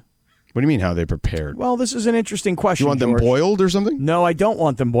prepared? What do you mean, how are they prepared? Well, this is an interesting question. You want George. them boiled or something? No, I don't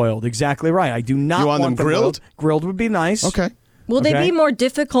want them boiled. Exactly right. I do not want them grilled? Boiled. Grilled would be nice. Okay. Will they be more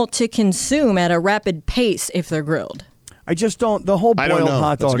difficult to consume at a rapid pace if they're grilled? I just don't. The whole boiled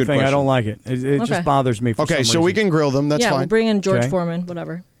hot dog thing, question. I don't like it. It just bothers me for some reason. We can grill them. That's fine. Yeah, we'll bring in George Foreman,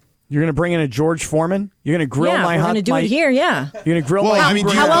 whatever. You're going to bring in a George Foreman? You're going to grill my hot dog? Yeah, we're going to do it here, yeah. You're going to grill my hot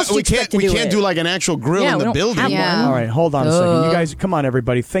dog? How else do you expect to do it? We can't do like an actual grill in the building. All right, hold on a second. You guys, come on,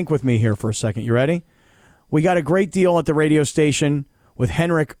 everybody. Think with me here for a second. You ready? We got a great deal at the radio station with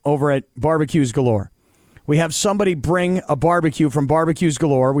Henrik over at Barbecues Galore. We have somebody bring a barbecue from Barbecues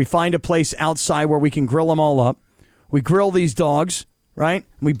Galore. We find a place outside where we can grill them all up. We grill these dogs, right?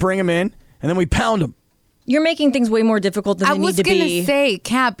 We bring them in, and then we pound them. You're making things way more difficult than they need to be. I was going to say,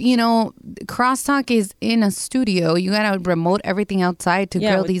 Cap, crosstalk is in a studio. You got to remote everything outside to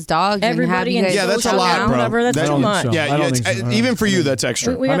grill these dogs. Everybody and have yeah, that's a lot, bro. Whatever, that's too much. So. Yeah, even for you, that's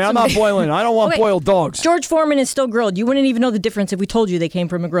extra. I'm not boiling. I don't want boiled dogs. George Foreman is still grilled. You wouldn't even know the difference if we told you they came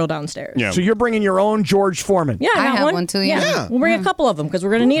from a grill downstairs. Yeah. So you're bringing your own George Foreman. Yeah, I have one too. Yeah. We'll bring a couple of them because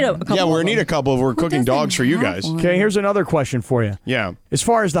we're going to need a couple. Yeah, we're going to need a couple. We're cooking dogs for you guys. Okay, here's another question for you. Yeah. As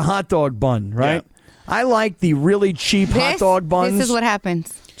far as the hot dog bun, right? Yeah. I like the really cheap hot dog buns. This is what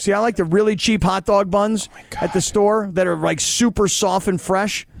happens. See, I like the really cheap hot dog buns at the store that are like super soft and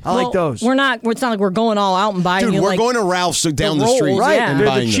fresh. I like those. It's not like we're going all out and buying. Dude, we're going to Ralph's down the street. Right. Yeah. They're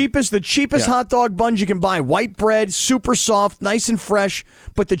buying the cheapest hot dog buns you can buy. White bread, super soft, nice and fresh,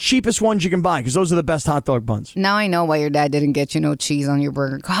 but the cheapest ones you can buy because those are the best hot dog buns. Now I know why your dad didn't get you no cheese on your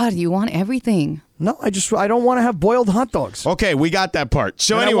burger. God, you want everything. No, I don't want to have boiled hot dogs. Okay, we got that part.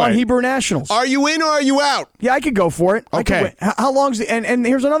 So and anyway, I want Hebrew Nationals. Are you in or are you out? Yeah, I could go for it. Okay. How long's the and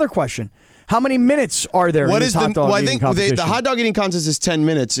here's another question. How many minutes are there in this hot dog eating competition? The hot dog eating contest is 10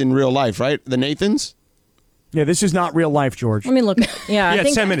 minutes in real life, right? The Nathans? Yeah, this is not real life, George. Let me look. Yeah,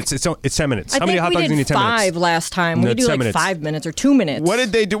 it's 10 minutes. It's 10 minutes. How many hot dogs do you need 10 minutes? 5 last time. We do like 5 minutes or 2 minutes. What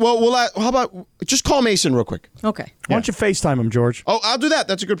did they do? Well, how about just call Mason real quick? Okay. Why don't you FaceTime him, George? Oh, I'll do that.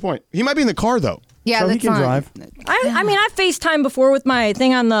 That's a good point. He might be in the car, though. Yeah, so that's he can fine. drive. I mean, I've FaceTime before with my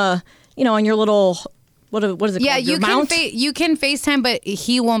thing on the, on your little, what is it Yeah, called? Your mount? you can FaceTime, but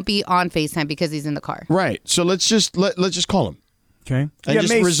he won't be on FaceTime because he's in the car. Right. So let's just call him. Okay. And just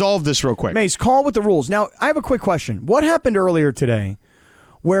Mace, resolve this real quick. Mace, call with the rules. Now, I have a quick question. What happened earlier today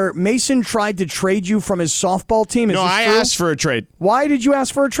where Mason tried to trade you from his softball team? No, I asked for a trade. Why did you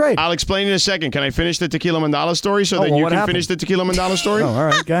ask for a trade? I'll explain in a second. Can I finish the Tequila Mandala story so then you can finish the Tequila Mandala story? Oh, all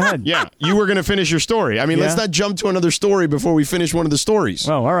right. Go ahead. Yeah, you were going to finish your story. I mean, let's not jump to another story before we finish one of the stories.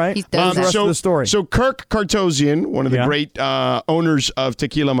 Oh, all right. What's the rest of the story? So Kirk Kartosian, one of the great owners of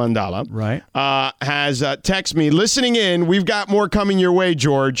Tequila Mandala, right, has texted me, listening in, we've got more coming your way,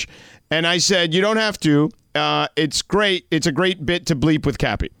 George. And I said, you don't have to. It's great. It's a great bit to bleep with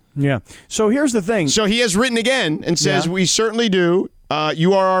Cappy. Yeah. So here's the thing. So he has written again and says, we certainly do.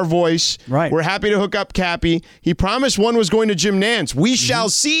 You are our voice. Right. We're happy to hook up Cappy. He promised one was going to Jim Nance. We shall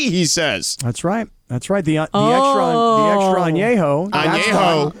see, he says. That's right. That's right. The extra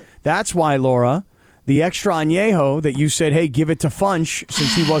añejo. That's why, Laura, the extra añejo that you said, hey, give it to Funch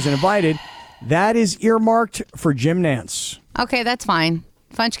since he wasn't invited, that is earmarked for Jim Nance. Okay, that's fine.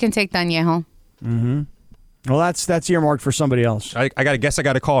 Funch can take the añejo. Mm-hmm. Well, that's earmarked for somebody else. I got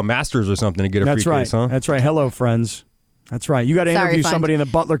to call a Masters or something to get a free case, huh? That's right. Hello, friends. That's right. You got to interview somebody in the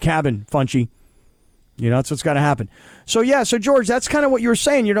Butler cabin, Funchy. That's what's got to happen. So, so George, that's kind of what you were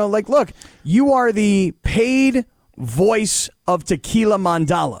saying. Look, you are the paid voice of Tequila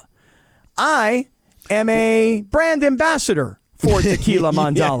Mandala. I am a brand ambassador for Tequila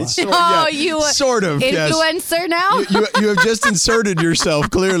Mandala. Sort of influencer now? You have just inserted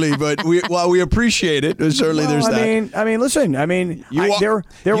yourself, clearly, but while we appreciate it, certainly there's that. I mean, listen, there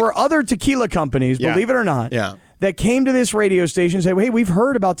were other tequila companies, believe it or not, that came to this radio station and said, hey, we've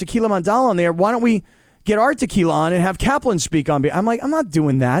heard about Tequila Mandala on there. Why don't we get our tequila on and have Kaplan speak on behalf? I'm like, I'm not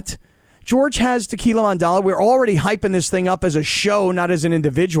doing that. George has Tequila Mandala. We're already hyping this thing up as a show, not as an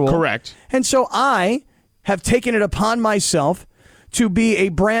individual. Correct. And so I have taken it upon myself to be a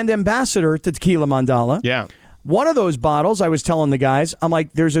brand ambassador to Tequila Mandala. Yeah. One of those bottles, I was telling the guys, I'm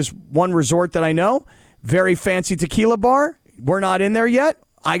like, there's this one resort that I know, very fancy tequila bar. We're not in there yet.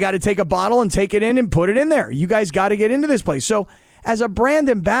 I got to take a bottle and take it in and put it in there. You guys got to get into this place. So as a brand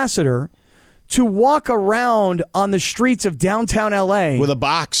ambassador, to walk around on the streets of downtown LA with a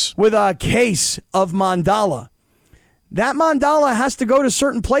box, with a case of Mandala, that Mandala has to go to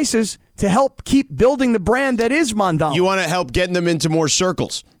certain places to help keep building the brand that is Mandala. You want to help getting them into more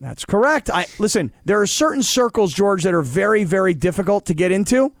circles. That's correct. Listen, there are certain circles, George, that are very, very difficult to get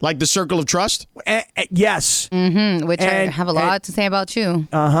into. Like the circle of trust? Yes. Mm-hmm, which I have a lot to say about you.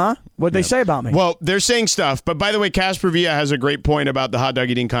 Uh-huh. What'd they say about me? Well, they're saying stuff. But by the way, Casper Villa has a great point about the hot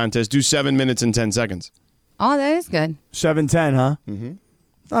dog eating contest. Do 7 minutes and 10 seconds. Oh, that is good. 7:10, huh? Mm-hmm.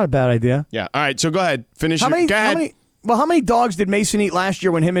 Not a bad idea. Yeah. All right. So go ahead. Finish. Go ahead. How many dogs did Mason eat last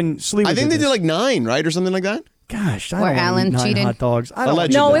year when him and Slee? I think they did like 9, right, or something like that. Gosh, I Where don't Alan want to eat 9 cheated. hot dogs.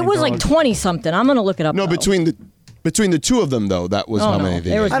 No, it was like 20-something. I'm going to look it up. No, between the two of them, though, that was how many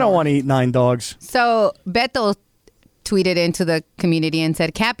they ate. I don't want to eat 9 dogs. So Beto tweeted into the community and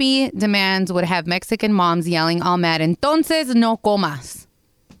said, Cappy demands would have Mexican moms yelling all mad, entonces no comas.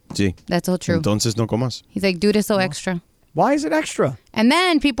 Sí. That's so true. Entonces no comas. He's like, dude, it's so extra. Why is it extra? And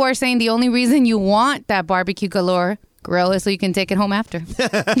then people are saying the only reason you want that barbecue galore grill it so you can take it home after.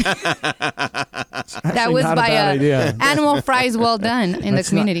 That was by Animal Fries Well Done in the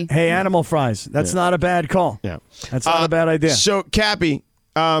community. Hey, Animal Fries. That's not a bad call. Yeah. That's not a bad idea. So, Cappy,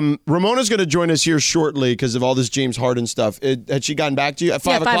 Ramona's going to join us here shortly because of all this James Harden stuff. Had she gotten back to you at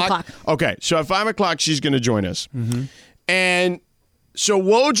 5 o'clock? 5 o'clock. Okay, so at 5 o'clock, she's going to join us. Mm-hmm. And so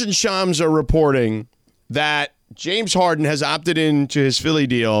Woj and Shams are reporting that James Harden has opted into his Philly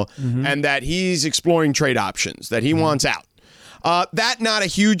deal and that he's exploring trade options, that he wants out. That not a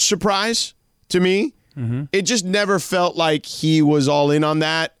huge surprise to me. Mm-hmm. It just never felt like he was all in on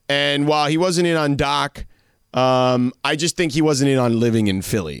that. And while he wasn't in on Doc, I just think he wasn't in on living in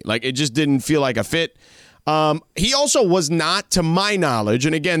Philly. Like, it just didn't feel like a fit. He also was not, to my knowledge,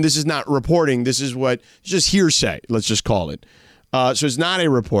 and again, this is not reporting, this is just hearsay, let's just call it. So it's not a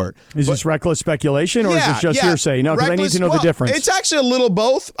report. Is this reckless speculation or is this just hearsay? No, because I need to know the difference. It's actually a little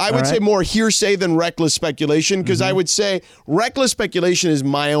both. I would say more hearsay than reckless speculation because I would say reckless speculation is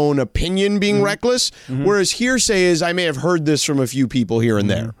my own opinion being reckless, whereas hearsay is I may have heard this from a few people here and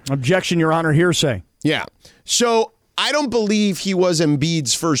there. Objection, Your Honor, hearsay. Yeah. So I don't believe he was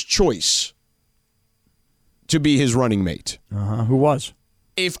Embiid's first choice to be his running mate. Who was?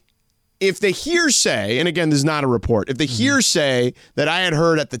 If the hearsay, and again, this is not a report, if the hearsay that I had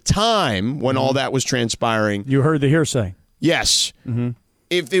heard at the time when all that was transpiring. You heard the hearsay? Yes.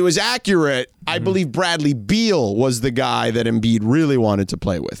 If it was accurate, I believe Bradley Beal was the guy that Embiid really wanted to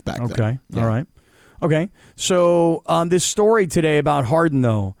play with back then. Okay. All right. Okay. So this story today about Harden,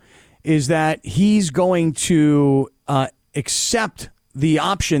 though, is that he's going to accept the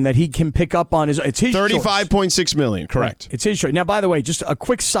option that he can pick up on it's his $35.6 million, correct. It's his choice. Now, by the way, just a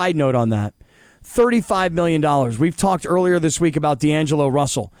quick side note on that. $35 million. We've talked earlier this week about D'Angelo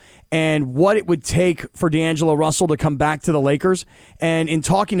Russell and what it would take for D'Angelo Russell to come back to the Lakers. And in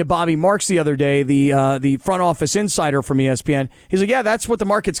talking to Bobby Marks the other day, the front office insider from ESPN, he's like, yeah, that's what the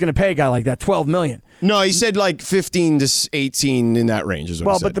market's going to pay a guy like that, $12 million. No, he said like 15 to 18 in that range. Is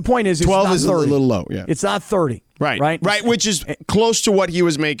what he said. But the point is, it's 12 not is 30. a little low. Yeah, it's not 30. Right, which is close to what he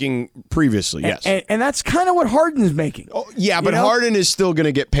was making previously. Yes, and that's kind of what Harden's making. Oh, yeah, but Harden is still going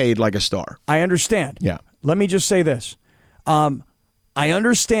to get paid like a star. I understand. Yeah. Let me just say this. I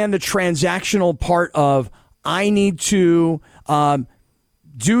understand the transactional part of I need to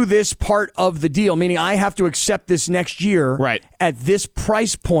do this part of the deal, meaning I have to accept this next year at this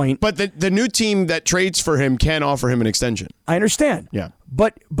price point. But the new team that trades for him can offer him an extension. I understand. Yeah.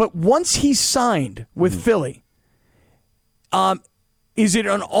 But once he's signed with Philly, is it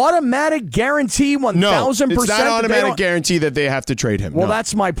an automatic guarantee 1,000%? No, it's not an automatic guarantee that they have to trade him. Well,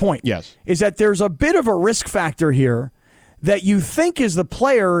 that's my point. Yes. Is that there's a bit of a risk factor here that you think is the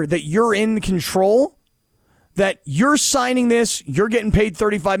player that you're in control, that you're signing this, you're getting paid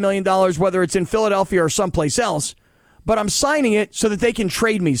 $35 million, whether it's in Philadelphia or someplace else, but I'm signing it so that they can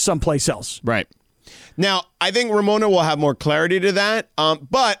trade me someplace else. Right. Now, I think Ramona will have more clarity to that,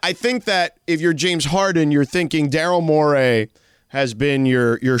 but I think that if you're James Harden, you're thinking Daryl Morey has been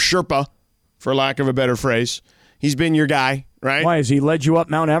your Sherpa, for lack of a better phrase. He's been your guy, right? Why, has he led you up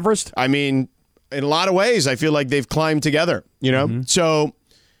Mount Everest? I mean, in a lot of ways, I feel like they've climbed together, you know? So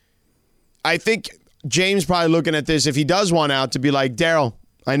I think James probably looking at this, if he does want out, to be like, Daryl,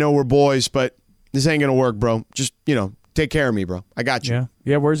 I know we're boys, but this ain't going to work, bro. Just, take care of me, bro. I got you.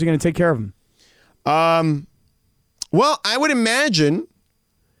 Yeah, where's he going to take care of him? Well, I would imagine,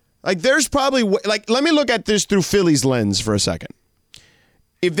 there's probably, let me look at this through Philly's lens for a second.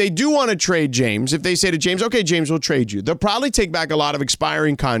 If they do want to trade James, if they say to James, okay, James, we'll trade you, they'll probably take back a lot of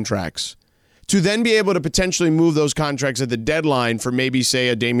expiring contracts to then be able to potentially move those contracts at the deadline for maybe, say,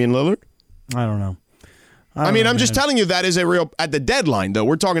 a Damian Lillard. I don't know. I'm just telling you that is a real, at the deadline, though.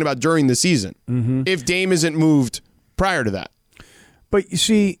 We're talking about during the season. If Dame isn't moved prior to that. But you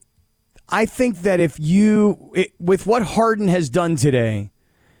see, I think that with what Harden has done today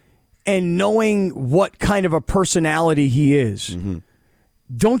and knowing what kind of a personality he is,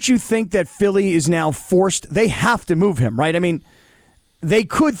 don't you think that Philly is now forced? They have to move him, right? I mean, they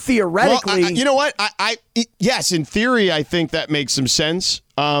could theoretically. Well, you know what? Yes, in theory, I think that makes some sense.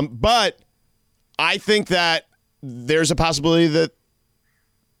 But I think that there's a possibility that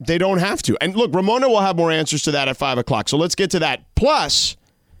they don't have to. And look, Ramona will have more answers to that at 5 o'clock. So let's get to that. Plus,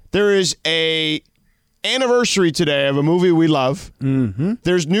 there is a anniversary today of a movie we love.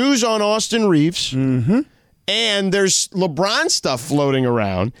 There's news on Austin Reeves. And there's LeBron stuff floating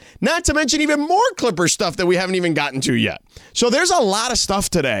around. Not to mention even more Clipper stuff that we haven't even gotten to yet. So there's a lot of stuff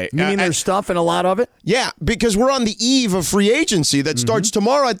today. You mean there's stuff and a lot of it? Yeah, because we're on the eve of free agency that starts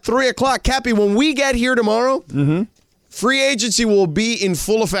tomorrow at 3 o'clock. Cappy, when we get here tomorrow, free agency will be in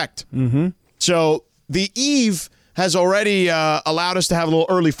full effect. So the eve has already allowed us to have a little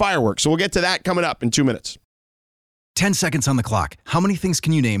early fireworks. So we'll get to that coming up in 2 minutes. 10 seconds on the clock. How many things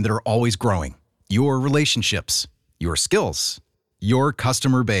can you name that are always growing? Your relationships, your skills, your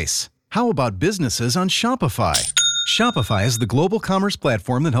customer base. How about businesses on Shopify? Shopify is the global commerce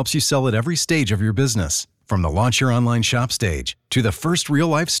platform that helps you sell at every stage of your business. From the launch your online shop stage, to the first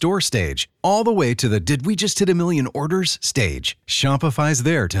real-life store stage, all the way to the did we just hit a million orders stage. Shopify's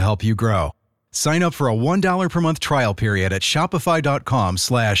there to help you grow. Sign up for a $1 per month trial period at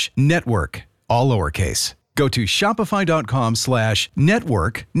shopify.com/network, all lowercase. Go to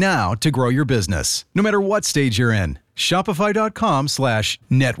shopify.com/network now to grow your business, no matter what stage you're in.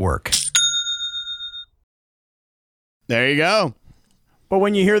 Shopify.com/network. There you go. But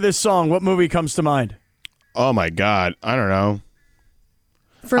when you hear this song, what movie comes to mind? Oh, my God. I don't know.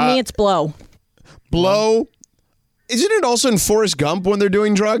 For me, it's Blow. Blow? Isn't it also in Forrest Gump when they're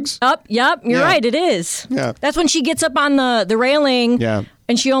doing drugs? Yep. You're right. It is. Yeah. That's when she gets up on the railing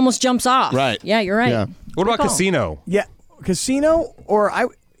and she almost jumps off. Right. Yeah, you're right. Yeah. What about Casino? Yeah. Casino?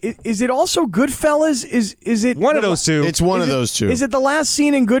 Is it also Goodfellas? Is it one of those two? It's one of those two. Is it the last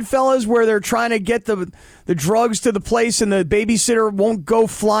scene in Goodfellas where they're trying to get the drugs to the place and the babysitter won't go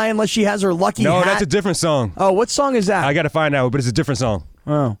fly unless she has her lucky hat? No, that's a different song. Oh, what song is that? I got to find out, but it's a different song.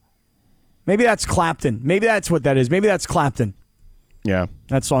 Oh. Maybe that's Clapton. Maybe that's what that is. Maybe that's Clapton. Yeah.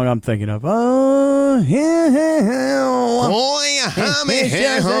 That song I'm thinking of. Oh, it's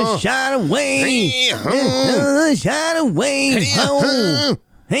just a shot away. A shot away.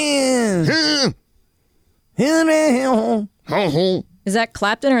 Is that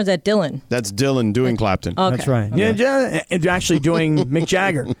Clapton or is that Dylan? That's Dylan doing Clapton. Okay. That's right. Yeah, actually doing Mick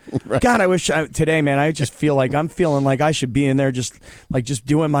Jagger. Right. God, I wish today, man. I just feel like I'm feeling like I should be in there, just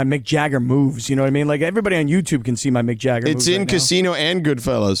doing my Mick Jagger moves. You know what I mean? Like everybody on YouTube can see my Mick Jagger. It's moves in right Casino and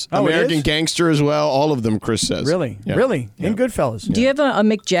Goodfellas. Oh, American it is? Gangster as well. All of them, Chris says. Really, Yeah. really, in Goodfellas. Do you have a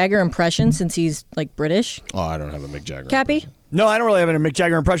Mick Jagger impression since he's like British? Oh, I don't have a Mick Jagger. Cappy? No, I don't really have a Mick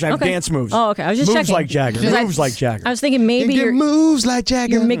Jagger impression. I have dance moves. Oh, okay. I was just moves checking. like Jagger. Moves like Jagger. I was thinking maybe your moves like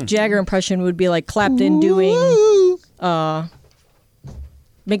Jagger. Your Mick Jagger impression would be like Clapton doing, Mick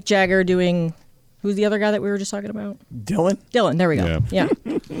Jagger doing. Who's the other guy that we were just talking about? Dylan. Dylan. There we go. Yeah.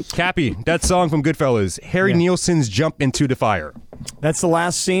 Cappy, that song from Goodfellas, Harry Nielsen's "Jump into the Fire." That's the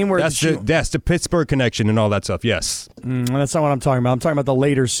last scene where that's the Pittsburgh connection and all that stuff. Yes. That's not what I'm talking about. I'm talking about the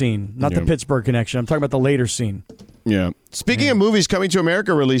later scene, not the Pittsburgh connection. I'm talking about the later scene. Yeah. Speaking of movies, Coming to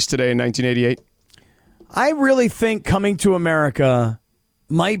America released today in 1988. I really think Coming to America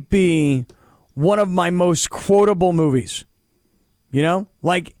might be one of my most quotable movies. You know?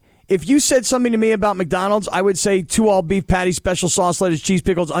 Like, if you said something to me about McDonald's, I would say 2 all-beef patties, special sauce, lettuce, cheese,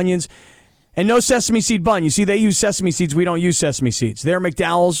 pickles, onions, and no sesame seed bun. You see, they use sesame seeds. We don't use sesame seeds. They're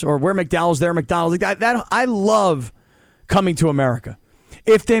McDowell's, or we're McDowell's, they're McDonald's. Like that, I love Coming to America.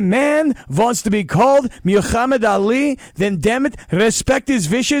 If the man wants to be called Muhammad Ali, then damn it, respect his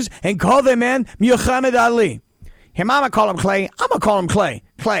wishes and call the man Muhammad Ali. Him, I'm going to call him Clay. I'm going to call him Clay.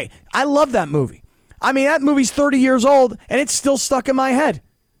 Clay. I love that movie. I mean, that movie's 30 years old, and it's still stuck in my head.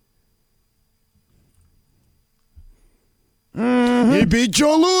 Mm-hmm. He beat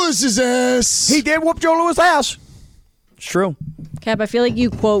Joe Lewis's ass. He did whoop Joe Lewis's ass. It's true. Cap, I feel like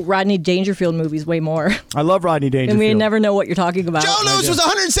you quote Rodney Dangerfield movies way more. I love Rodney Dangerfield. And we never know what you're talking about. Joe Lewis was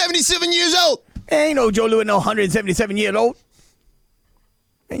 177 years old. Ain't no Joe Lewis no 177 years old.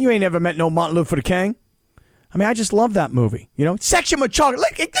 And you ain't never met no Martin Luther King. I mean, I just love that movie. You know, Section with Chocolate.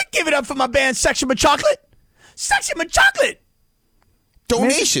 Give it up for my band, Section with Chocolate. Section with Chocolate.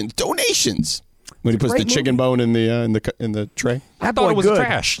 Donations. When he puts the chicken bone in the tray. That boy was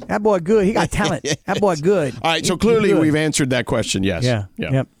trash. That boy good. He got talent. That boy good. All right, so clearly we've answered that question. Yes. Yeah.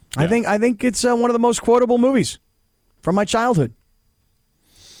 Yep. I think it's one of the most quotable movies from my childhood.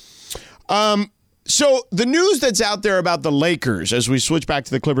 So the news that's out there about the Lakers, as we switch back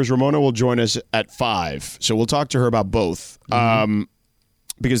to the Clippers, Ramona will join us at 5. So we'll talk to her about both.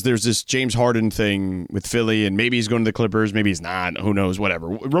 Because there's this James Harden thing with Philly, and maybe he's going to the Clippers, maybe he's not. Who knows? Whatever.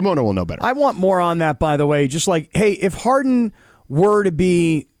 Ramona will know better. I want more on that, by the way. Just like, hey, if Harden were to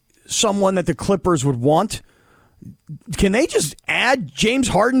be someone that the Clippers would want, can they just add James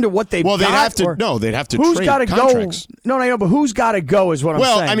Harden to what they've got? Well, they'd have to. No, they'd have to. Who's trade got to go? No, but who's got to go is what I'm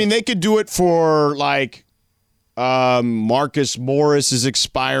saying. Well, I mean, they could do it for like Marcus Morris is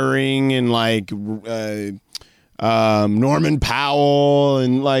expiring, and like Norman Powell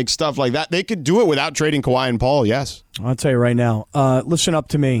and like stuff like that. They could do it without trading Kawhi and Paul. Yes, I'll tell you right now. Listen up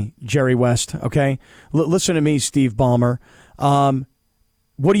to me, Jerry West. Okay, listen to me, Steve Ballmer.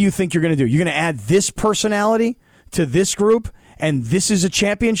 What do you think you're going to do? You're going to add this personality to this group, and this is a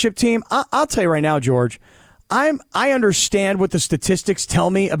championship team? I'll tell you right now, George. I understand what the statistics tell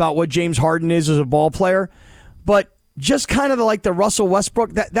me about what James Harden is as a ball player, but just kind of like the Russell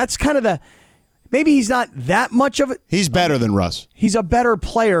Westbrook, that's kind of maybe he's not that much of it. He's better than Russ. He's a better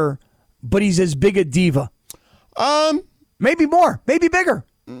player, but he's as big a diva. Maybe more, maybe bigger.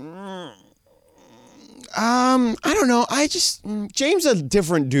 I don't know. James is a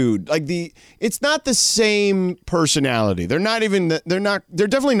different dude. It's not the same personality. They're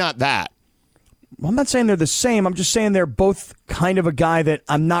definitely not that. Well, I'm not saying they're the same. I'm just saying they're both kind of a guy that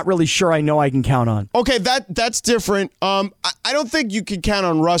I'm not really sure I know I can count on. Okay, that's different. I don't think you could count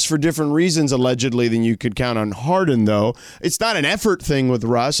on Russ for different reasons, allegedly, than you could count on Harden, though. It's not an effort thing with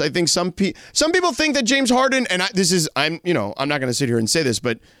Russ. I think some people think that James Harden, and I'm not going to sit here and say this,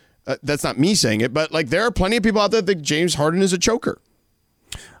 but that's not me saying it, but there are plenty of people out there that think James Harden is a choker.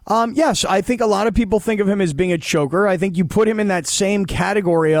 Yes, I think a lot of people think of him as being a choker. I think you put him in that same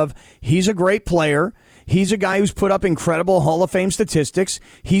category of he's a great player. He's a guy who's put up incredible Hall of Fame statistics.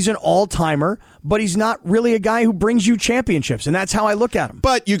 He's an all-timer, but he's not really a guy who brings you championships, and that's how I look at him.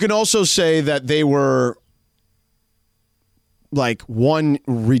 But you can also say that they were one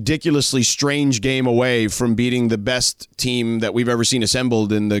ridiculously strange game away from beating the best team that we've ever seen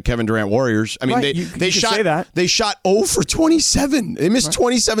assembled in the Kevin Durant Warriors. I mean, right. they shot 0 for 27. They missed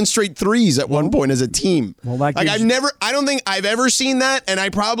 27 straight threes at one point as a team. Well, I don't think I've ever seen that, and I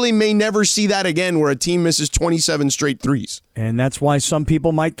probably may never see that again, where a team misses 27 straight threes. And that's why some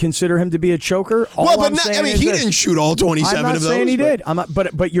people might consider him to be a choker. He didn't shoot all 27 of those. I'm not saying he did.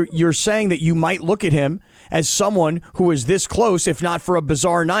 But you're saying that you might look at him as someone who is this close, if not for a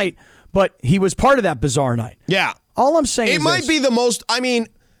bizarre night, but he was part of that bizarre night. Yeah. All I'm saying is it might be the most,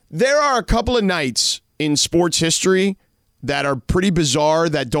 there are a couple of nights in sports history that are pretty bizarre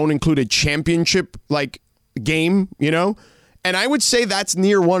that don't include a championship game, and I would say that's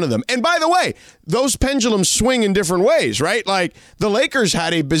near one of them. And by the way, those pendulums swing in different ways, right? The Lakers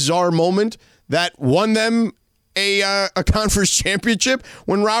had a bizarre moment that won them a conference championship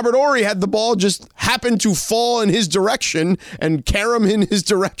when Robert Horry had the ball just happen to fall in his direction and Karam in his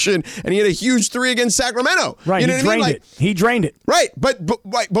direction, and he had a huge three against Sacramento. Right, he drained it. Right, but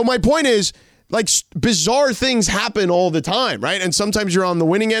my point is, bizarre things happen all the time, right? And sometimes you're on the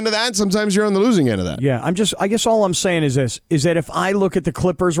winning end of that, sometimes you're on the losing end of that. Yeah, I guess all I'm saying is this, is that if I look at the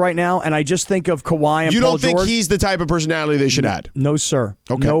Clippers right now and I just think of Kawhi and you Paul don't think George, he's the type of personality they should add? No, sir.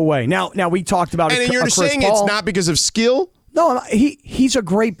 Okay. No way. Now we talked about and you're saying Paul. It's not because of skill? No, he's a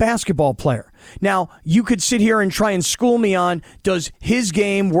great basketball player. Now, you could sit here and try and school me on, does his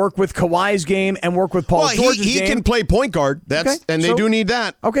game work with Kawhi's game and work with Paul George's game? He can play point guard. They do need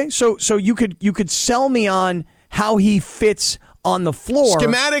that. Okay, so you could sell me on how he fits on the floor.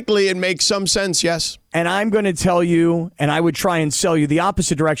 Schematically, it makes some sense, yes. And I'm going to tell you, and I would try and sell you the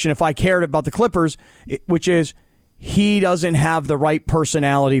opposite direction if I cared about the Clippers, which is he doesn't have the right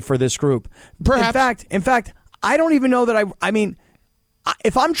personality for this group. Perhaps. In fact, I don't even know that I mean,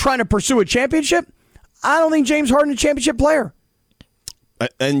 if I'm trying to pursue a championship, I don't think James Harden is a championship player.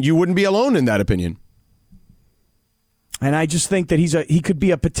 And you wouldn't be alone in that opinion. And I just think that he could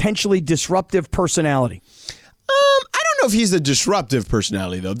be a potentially disruptive personality. I don't know if he's a disruptive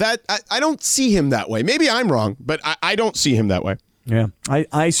personality, though. I don't see him that way. Maybe I'm wrong, but I don't see him that way. Yeah,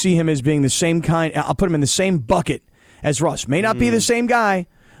 I see him as being the same kind. I'll put him in the same bucket as Russ. May not be the same guy,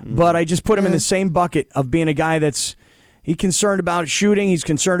 but I just put him in the same bucket of being a guy that's he's concerned about shooting. He's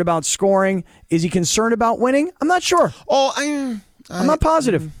concerned about scoring. Is he concerned about winning? I'm not sure. I'm not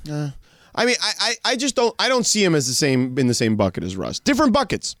positive. I just don't. I don't see him as in the same bucket as Russ. Different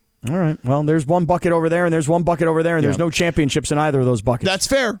buckets. All right. Well, there's one bucket over there, and there's one bucket over there, and there's no championships in either of those buckets. That's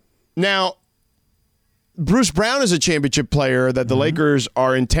fair. Now, Bruce Brown is a championship player that the Lakers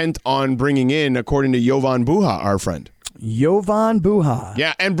are intent on bringing in, according to Jovan Buha, our friend. Jovan Buha.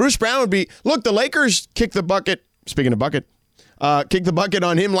 Yeah, and Bruce Brown would be... Look, the Lakers kicked the bucket, speaking of bucket, kicked the bucket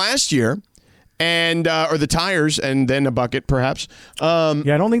on him last year, and or the tires, and then a bucket, perhaps. I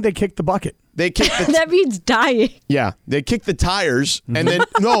don't think they kicked the bucket. They kicked that means dying. Yeah, they kicked the tires, and then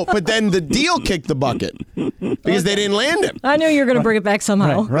but then the deal kicked the bucket because they didn't land him. I knew you were going to bring it back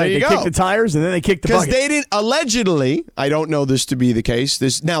somehow. Right. They kicked the tires, and then they kicked the bucket. Because they didn't, allegedly, I don't know this to be the case.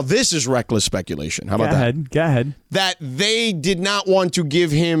 This is reckless speculation. How about that? Go ahead. That they did not want to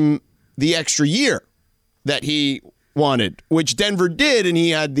give him the extra year that he wanted, which Denver did, and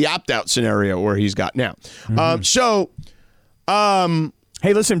he had the opt-out scenario where he's got now.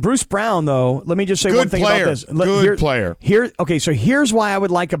 Hey, listen, Bruce Brown, though, let me just say one thing about this. Good player. So here's why I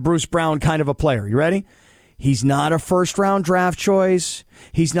would like a Bruce Brown kind of a player. You ready? He's not a first-round draft choice.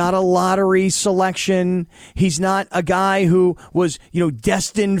 He's not a lottery selection. He's not a guy who was,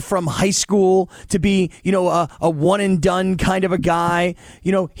 destined from high school to be, a one-and-done kind of a guy.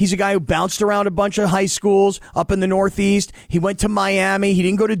 He's a guy who bounced around a bunch of high schools up in the Northeast. He went to Miami. He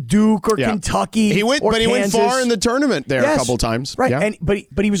didn't go to Duke or Kentucky. He went far in the tournament there a couple times. Right, yeah.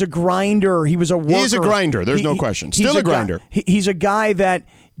 But he was a grinder. He was a worker. He's a grinder. There's no question. Still a grinder. He's a guy that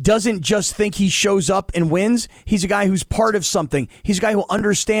doesn't just think he shows up and wins. He's a guy who's part of something. He's a guy who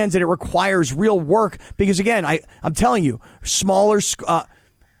understands that it requires real work because, again, I'm telling you, smaller,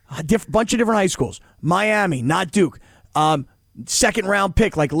 bunch of different high schools, Miami, not Duke, second round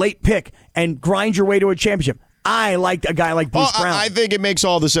pick, like late pick, and grind your way to a championship. I like a guy like Bruce Brown. I think it makes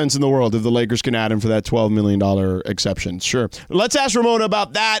all the sense in the world if the Lakers can add him for that $12 million exception. Sure. Let's ask Ramona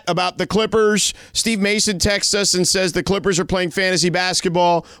about that, about the Clippers. Steve Mason texts us and says the Clippers are playing fantasy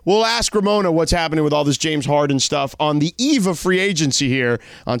basketball. We'll ask Ramona what's happening with all this James Harden stuff on the eve of free agency here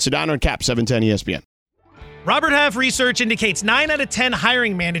on Sedano and Cap 710 ESPN. Robert Half research indicates 9 out of 10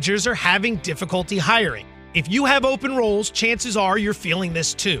 hiring managers are having difficulty hiring. If you have open roles, chances are you're feeling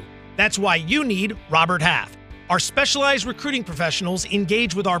this too. That's why you need Robert Half. Our specialized recruiting professionals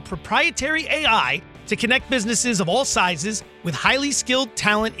engage with our proprietary AI to connect businesses of all sizes with highly skilled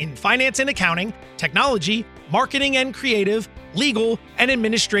talent in finance and accounting, technology, marketing and creative, legal, and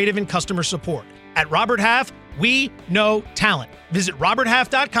administrative and customer support. At Robert Half, we know talent. Visit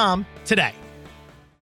roberthalf.com today.